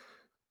it.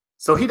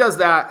 So he does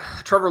that.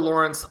 Trevor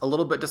Lawrence, a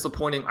little bit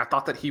disappointing. I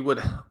thought that he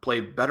would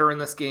play better in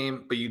this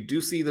game, but you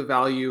do see the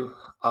value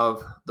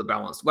of the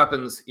balanced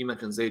weapons. You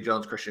mentioned Zay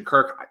Jones, Christian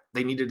Kirk.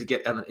 They needed to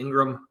get Evan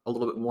Ingram a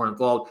little bit more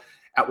involved.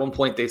 At one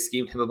point, they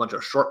schemed him a bunch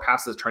of short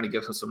passes, trying to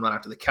give him some run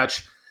after the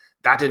catch.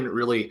 That didn't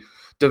really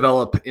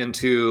develop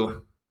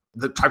into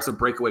the types of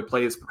breakaway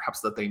plays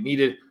perhaps that they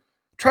needed.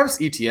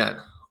 Travis Etienne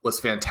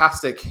was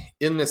fantastic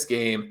in this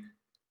game.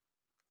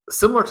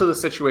 Similar to the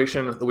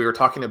situation that we were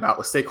talking about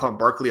with Saquon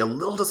Barkley, a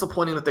little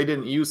disappointing that they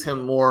didn't use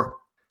him more.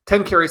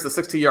 10 carries, the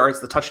 60 yards,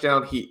 the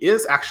touchdown. He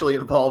is actually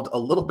involved a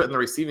little bit in the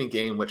receiving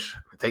game, which,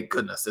 thank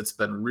goodness, it's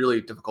been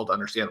really difficult to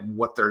understand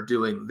what they're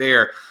doing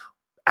there.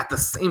 At the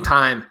same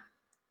time,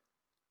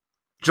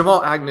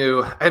 Jamal Agnew,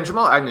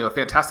 a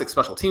fantastic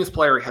special teams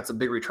player. He had some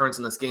big returns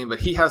in this game,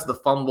 but he has the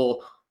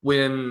fumble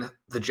when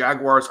the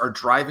Jaguars are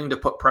driving to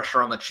put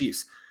pressure on the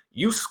Chiefs.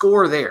 You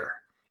score there,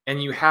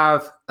 and you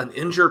have an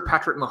injured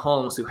Patrick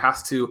Mahomes who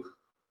has to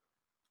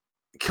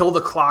kill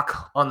the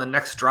clock on the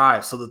next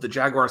drive so that the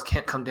Jaguars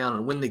can't come down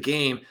and win the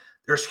game.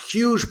 There's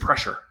huge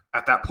pressure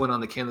at that point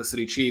on the Kansas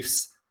City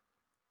Chiefs.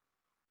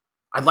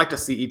 I'd like to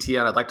see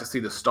ETN. I'd like to see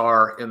the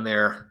star in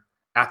there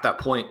at that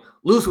point.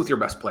 Lose with your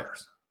best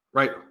players,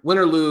 right? Win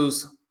or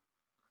lose,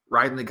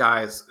 riding the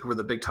guys who are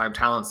the big-time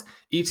talents.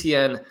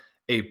 ETN,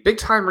 a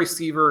big-time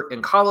receiver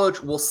in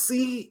college. We'll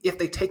see if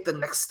they take the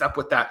next step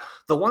with that.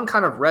 The one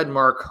kind of red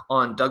mark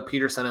on Doug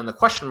Peterson and the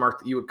question mark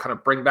that you would kind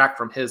of bring back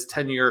from his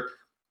tenure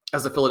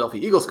as the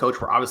Philadelphia Eagles coach,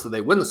 where obviously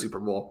they win the Super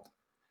Bowl,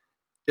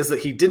 is that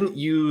he didn't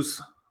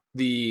use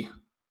the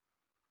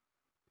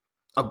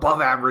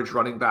above average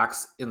running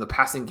backs in the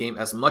passing game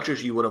as much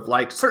as you would have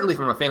liked. Certainly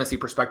from a fantasy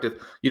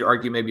perspective, you'd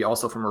argue maybe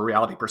also from a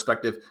reality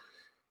perspective.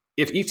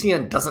 If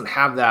ETN doesn't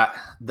have that,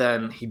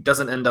 then he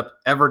doesn't end up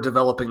ever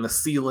developing the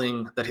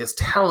ceiling that his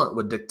talent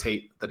would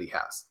dictate that he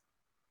has.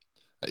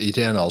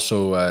 ETN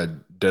also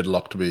did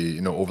look to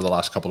be, over the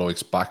last couple of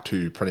weeks back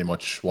to pretty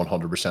much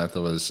 100%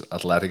 of his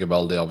athletic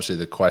ability. Obviously,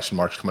 the question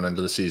marks coming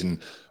into the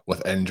season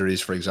with injuries,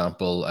 for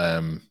example,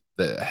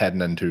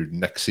 heading into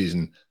next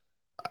season,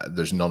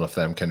 there's none of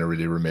them kind of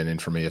really remaining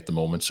for me at the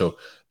moment. So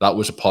that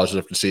was a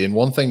positive to see. And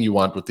one thing you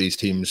want with these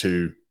teams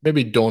who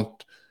maybe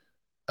don't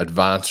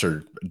advance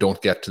or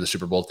don't get to the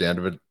Super Bowl at the end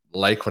of it,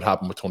 like what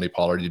happened with Tony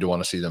Pollard, you don't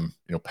want to see them,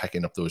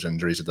 picking up those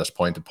injuries at this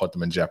point and put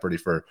them in jeopardy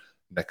for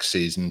next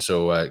season.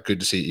 So good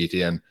to see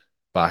ETN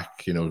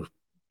back,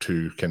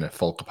 to kind of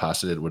full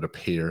capacity, it would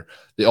appear.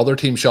 The other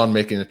team, Sean,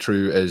 making it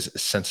through is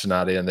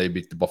Cincinnati, and they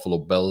beat the Buffalo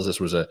Bills. This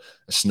was a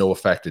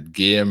snow-affected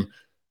game.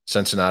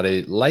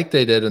 Cincinnati, like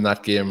they did in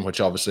that game,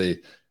 which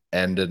obviously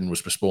ended and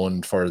was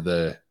postponed for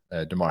the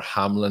DeMar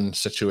Hamlin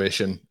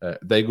situation.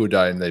 They go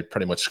down, they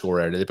pretty much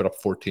score early. They put up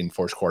 14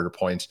 first quarter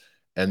points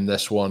in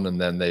this one, and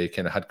then they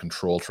kind of had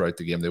control throughout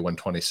the game. They won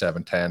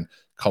 27-10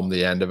 come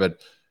the end of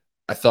it.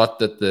 I thought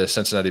that the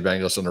Cincinnati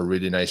Bengals done a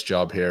really nice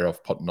job here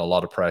of putting a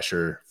lot of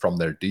pressure from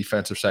their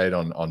defensive side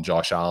on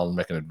Josh Allen,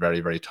 making it very,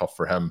 very tough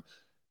for him.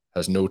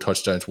 Has no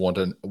touchdowns,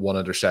 one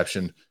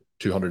interception,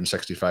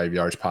 265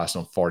 yards passing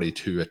on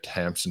 42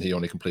 attempts, and he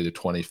only completed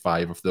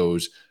 25 of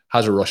those.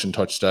 Has a rushing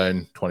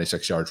touchdown,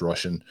 26 yards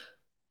rushing.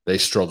 They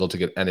struggled to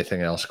get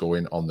anything else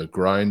going on the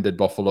ground, did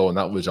Buffalo, and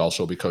that was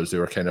also because they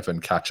were kind of in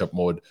catch-up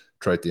mode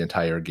throughout the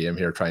entire game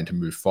here, trying to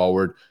move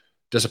forward.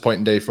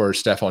 Disappointing day for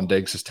Stephon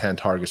Diggs, his 10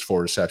 targets,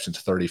 4 receptions,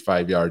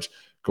 35 yards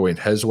going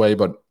his way,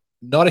 but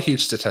not a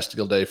huge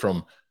statistical day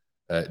from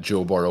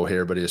Joe Burrow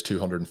here, but he has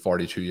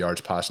 242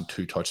 yards passing,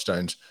 2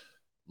 touchdowns.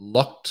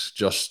 Looked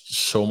just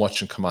so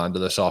much in command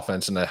of this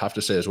offense, and I have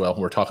to say as well,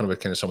 when we're talking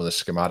about kind of some of the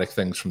schematic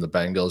things from the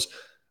Bengals,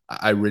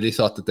 I really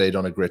thought that they'd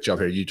done a great job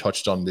here. You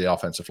touched on the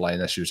offensive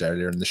line issues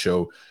earlier in the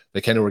show. They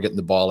kind of were getting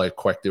the ball out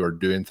quick. They were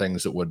doing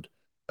things that would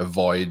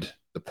avoid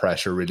the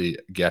pressure really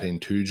getting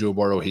to Joe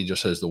Burrow. He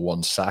just has the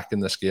 1 sack in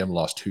this game,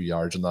 lost 2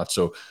 yards on that.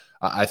 So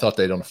I thought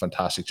they'd done a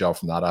fantastic job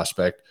from that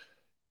aspect.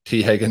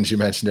 T. Higgins, you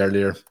mentioned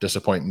earlier,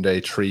 disappointing day,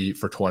 3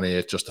 for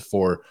 28, just the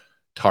 4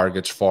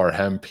 targets for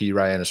him. P.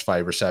 Ryan has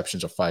 5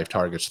 receptions of 5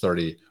 targets,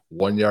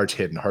 31 yards.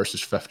 Hayden Hurst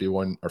is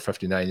 51 or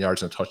 59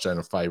 yards and a touchdown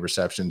of 5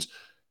 receptions.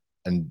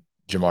 And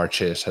Jamar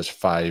Chase has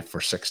 5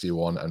 for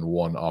 61 and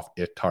 1 off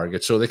 8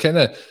 targets. So they kind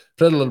of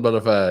played a little bit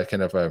of a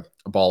kind of a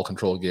ball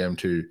control game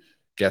to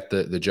get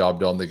the job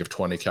done. They give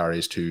 20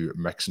 carries to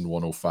Mixon,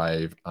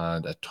 105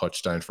 and a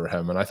touchdown for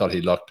him. And I thought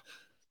he looked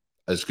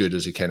as good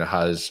as he kind of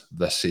has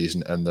this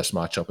season in this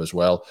matchup as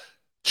well.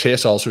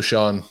 Chase also,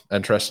 Sean,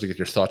 interested to get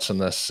your thoughts on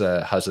this,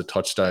 has a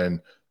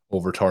touchdown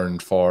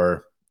overturned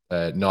for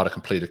not a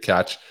completed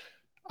catch.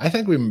 I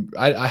think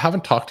I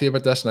haven't talked to you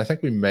about this, and I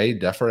think we may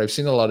differ. I've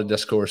seen a lot of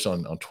discourse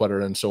on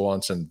Twitter and so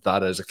on saying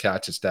that is a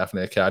catch. It's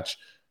definitely a catch.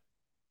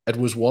 It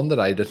was one that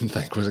I didn't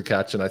think was a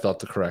catch, and I thought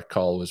the correct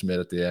call was made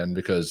at the end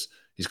because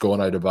he's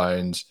going out of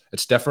bounds.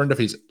 It's different if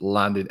he's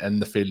landing in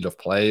the field of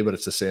play, but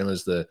it's the same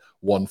as the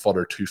 1 foot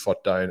or 2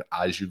 foot down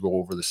as you go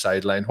over the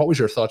sideline. What was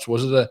your thoughts?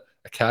 Was it a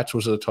catch?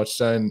 Was it a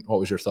touchdown?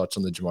 What was your thoughts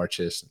on the Jamar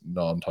Chase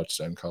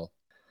non-touchdown call?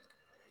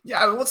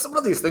 Yeah, well, some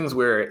of these things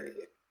where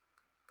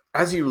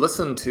as you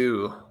listen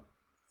to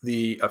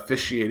the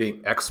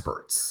officiating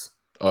experts.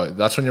 Oh,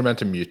 that's when you're meant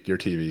to mute your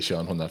TV,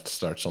 Sean, when that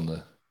starts on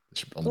the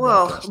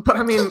broadcast. But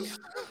I mean,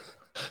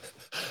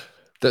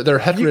 their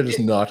head rate is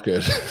not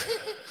good.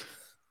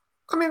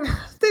 I mean,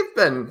 they've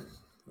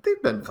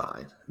been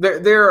fine.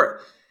 There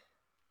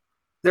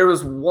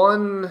was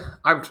one.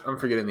 I'm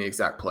forgetting the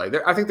exact play.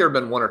 I think there have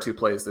been 1 or 2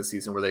 plays this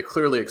season where they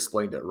clearly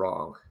explained it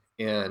wrong,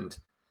 and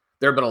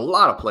there have been a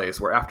lot of plays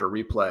where after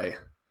replay,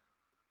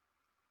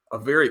 a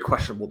very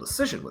questionable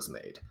decision was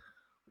made.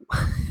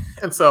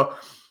 And so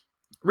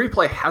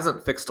replay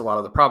hasn't fixed a lot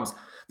of the problems.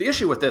 The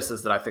issue with this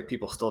is that I think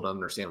people still don't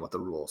understand what the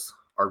rules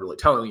are really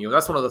telling you. And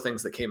that's one of the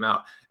things that came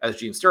out as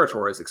Gene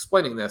Steratore is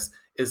explaining this,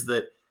 is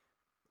that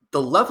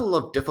the level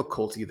of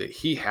difficulty that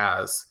he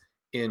has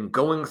in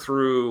going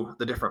through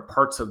the different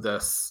parts of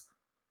this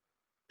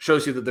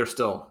shows you that there's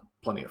still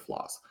plenty of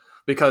flaws.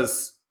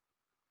 Because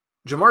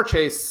Jamar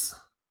Chase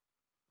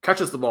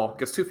catches the ball,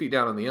 gets 2 feet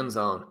down in the end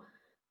zone,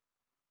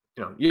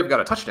 you've got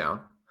a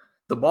touchdown.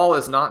 The ball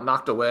is not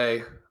knocked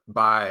away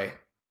by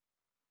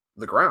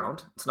the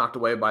ground. It's knocked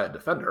away by a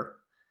defender.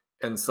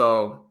 And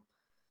so...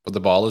 But the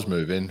ball is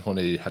moving when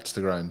he hits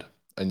the ground,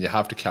 and you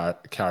have to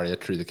carry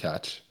it through the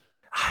catch.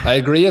 I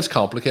agree it's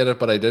complicated,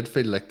 but I did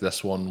feel like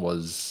this one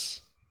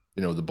was,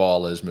 the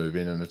ball is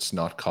moving and it's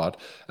not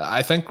caught.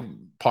 I think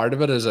part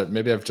of it is that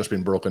maybe I've just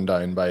been broken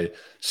down by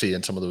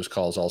seeing some of those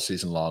calls all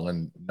season long,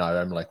 and now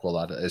I'm like, well,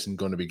 that isn't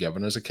going to be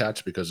given as a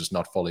catch because it's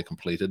not fully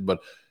completed. But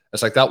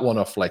it's like that one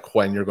of like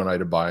when you're going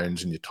out of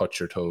bounds and you touch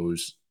your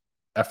toes,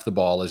 if the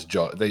ball is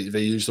they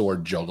use the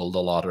word juggled a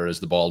lot, or is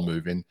the ball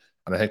moving?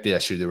 And I think the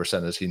issue they were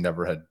saying is he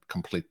never had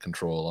complete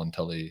control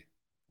until he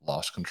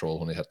lost control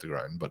when he hit the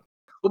ground. But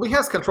he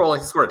has control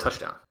and he scored a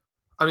touchdown.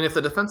 I mean, if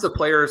the defensive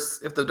players,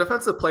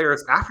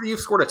 after you've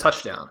scored a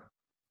touchdown,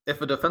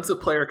 if a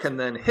defensive player can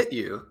then hit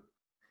you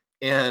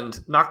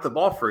and knock the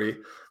ball free,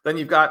 then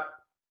you've got,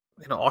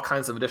 all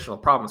kinds of additional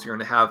problems. You're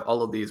going to have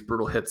all of these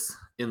brutal hits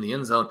in the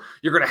end zone.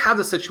 You're going to have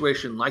the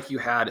situation like you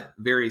had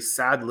very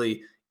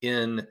sadly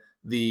in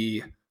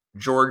the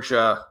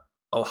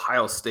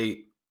Georgia-Ohio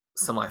State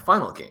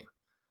semifinal game.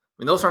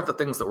 I mean, those aren't the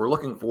things that we're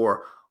looking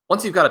for.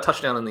 Once you've got a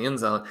touchdown in the end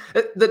zone,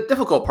 the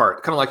difficult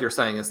part, kind of like you're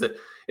saying, is that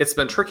it's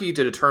been tricky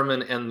to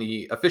determine, and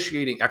the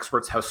officiating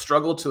experts have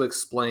struggled to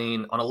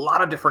explain on a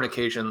lot of different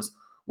occasions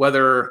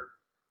whether,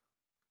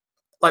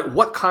 like,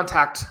 what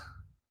contact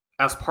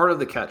as part of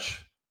the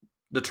catch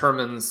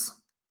determines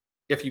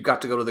if you've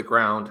got to go to the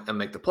ground and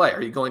make the play.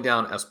 Are you going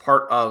down as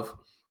part of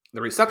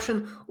the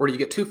reception, or do you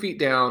get 2 feet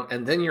down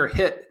and then you're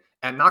hit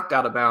and knocked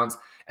out of bounds?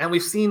 And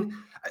we've seen,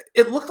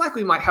 it looked like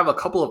we might have a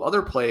couple of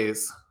other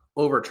plays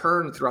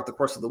overturned throughout the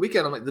course of the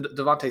weekend, like the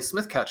Devontae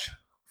Smith catch,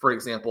 for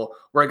example,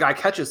 where a guy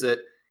catches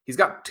it, he's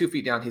got 2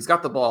 feet down, he's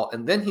got the ball,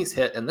 and then he's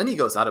hit, and then he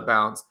goes out of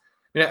bounds.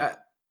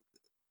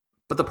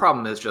 But the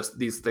problem is just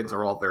these things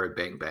are all very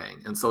bang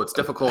bang, and so it's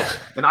difficult.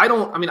 And I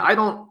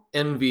don't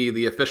envy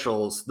the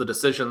officials the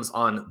decisions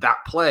on that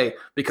play,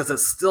 because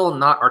it's still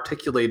not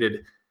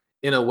articulated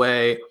in a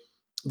way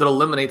that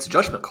eliminates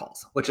judgment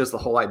calls, which is the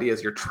whole idea,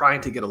 is you're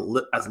trying to get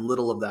as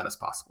little of that as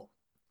possible.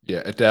 Yeah,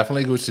 it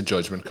definitely goes to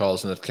judgment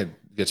calls, and it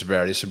gets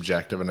very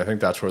subjective. And I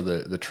think that's where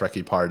the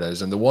tricky part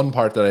is. And the one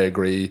part that I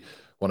agree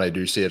when I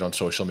do see it on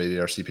social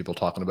media or see people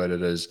talking about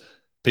it is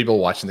people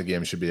watching the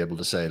game should be able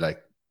to say,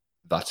 like,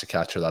 that's a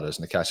catch or that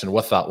isn't a catch. And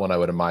with that one, I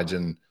would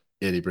imagine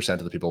 80%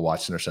 of the people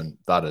watching are saying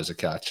that is a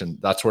catch.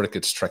 And that's where it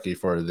gets tricky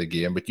for the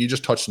game. But you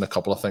just touched on a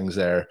couple of things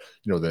there,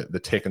 the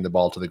taking the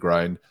ball to the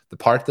ground. The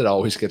part that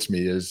always gets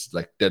me is,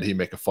 like, did he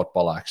make a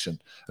football action?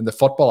 And the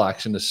football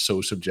action is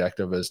so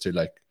subjective as to,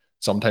 like,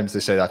 sometimes they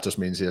say that just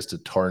means he has to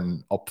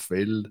turn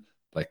upfield,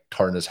 like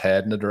turn his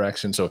head in a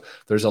direction. So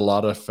there's a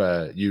lot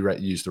of, you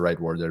use the right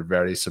word, they're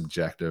very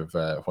subjective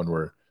when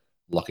we're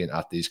looking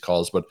at these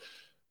calls. But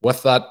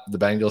with that, the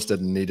Bengals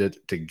didn't need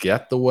it to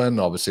get the win.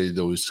 Obviously,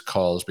 those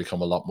calls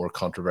become a lot more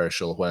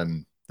controversial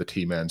when the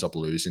team ends up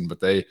losing. But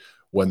they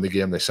win the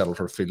game. They settle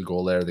for a field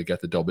goal there. They get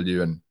the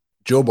W. And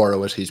Joe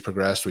Burrow, as he's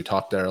progressed, we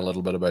talked there a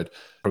little bit about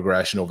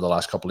progression over the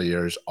last couple of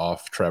years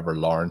of Trevor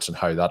Lawrence and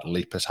how that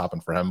leap has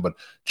happened for him. But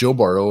Joe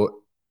Burrow,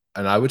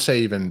 and I would say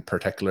even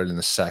particularly in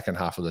the second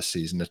half of the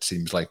season, it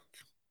seems like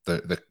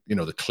the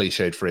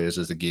cliched phrase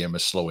is the game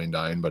is slowing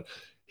down, but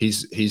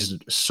he's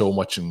so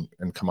much in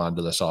command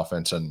of this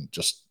offense and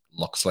just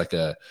looks like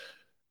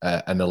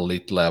an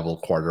elite level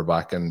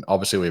quarterback. And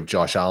obviously we have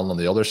Josh Allen on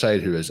the other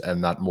side, who is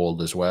in that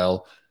mold as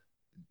well.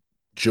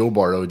 Joe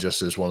Burrow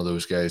just is one of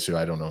those guys who,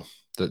 I don't know,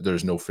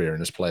 there's no fear in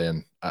his play,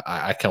 and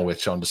I can't wait,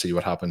 Sean, to see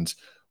what happens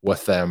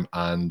with them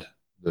and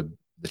the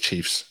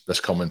Chiefs this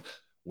coming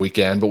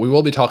weekend. But we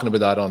will be talking about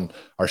that on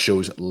our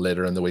shows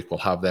later in the week. We'll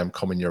have them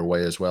coming your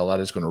way as well.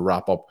 That is going to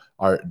wrap up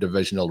our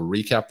divisional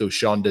recap, though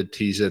Sean did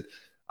tease it.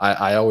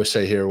 I always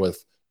say here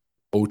with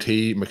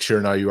OT, make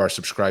sure now you are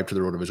subscribed to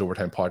the RotoViz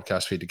Overtime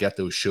podcast feed to get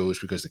those shows,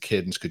 because the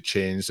cadence could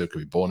change. There could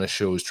be bonus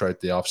shows throughout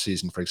the off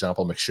season, for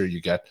example. Make sure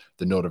you get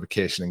the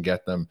notification and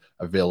get them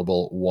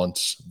available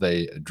once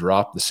they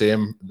drop. The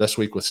same this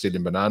week with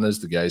Stealing Bananas.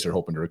 The guys are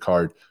hoping to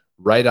record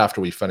right after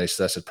we finish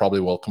this. It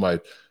probably will come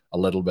out a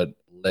little bit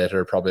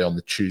later, probably on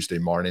the Tuesday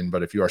morning.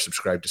 But if you are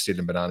subscribed to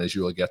Stealing Bananas,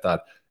 you will get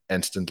that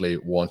instantly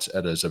once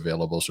it is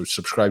available. So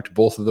subscribe to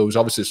both of those.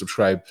 Obviously,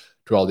 subscribe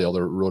to all the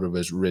other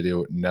RotoViz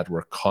Radio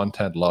Network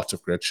content. Lots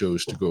of great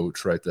shows to go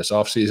throughout this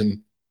off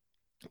season.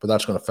 But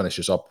that's going to finish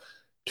us up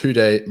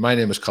today. My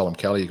name is Colm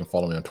Kelly. You can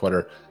follow me on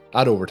Twitter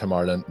at Overtime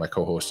Ireland. My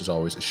co-host, as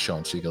always, is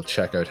Sean Siegel.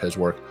 Check out his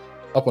work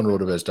up on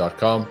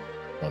rotoviz.com.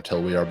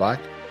 Until we are back,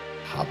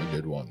 have a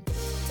good one.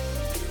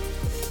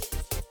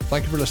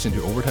 Thank you for listening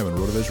to Overtime on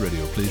RotoViz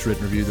Radio. Please rate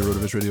and review the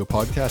RotoViz Radio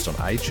podcast on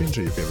iTunes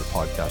or your favorite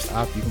podcast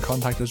app. You can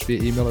contact us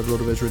via email at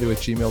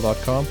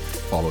rotovizradio@gmail.com.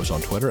 Follow us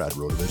on Twitter at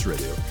RotoViz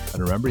Radio.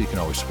 And remember, you can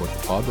always support the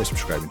pod by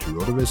subscribing to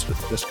RotoViz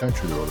with a discount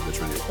through the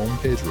RotoViz Radio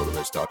homepage,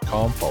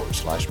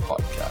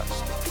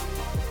 rotoviz.com/podcast.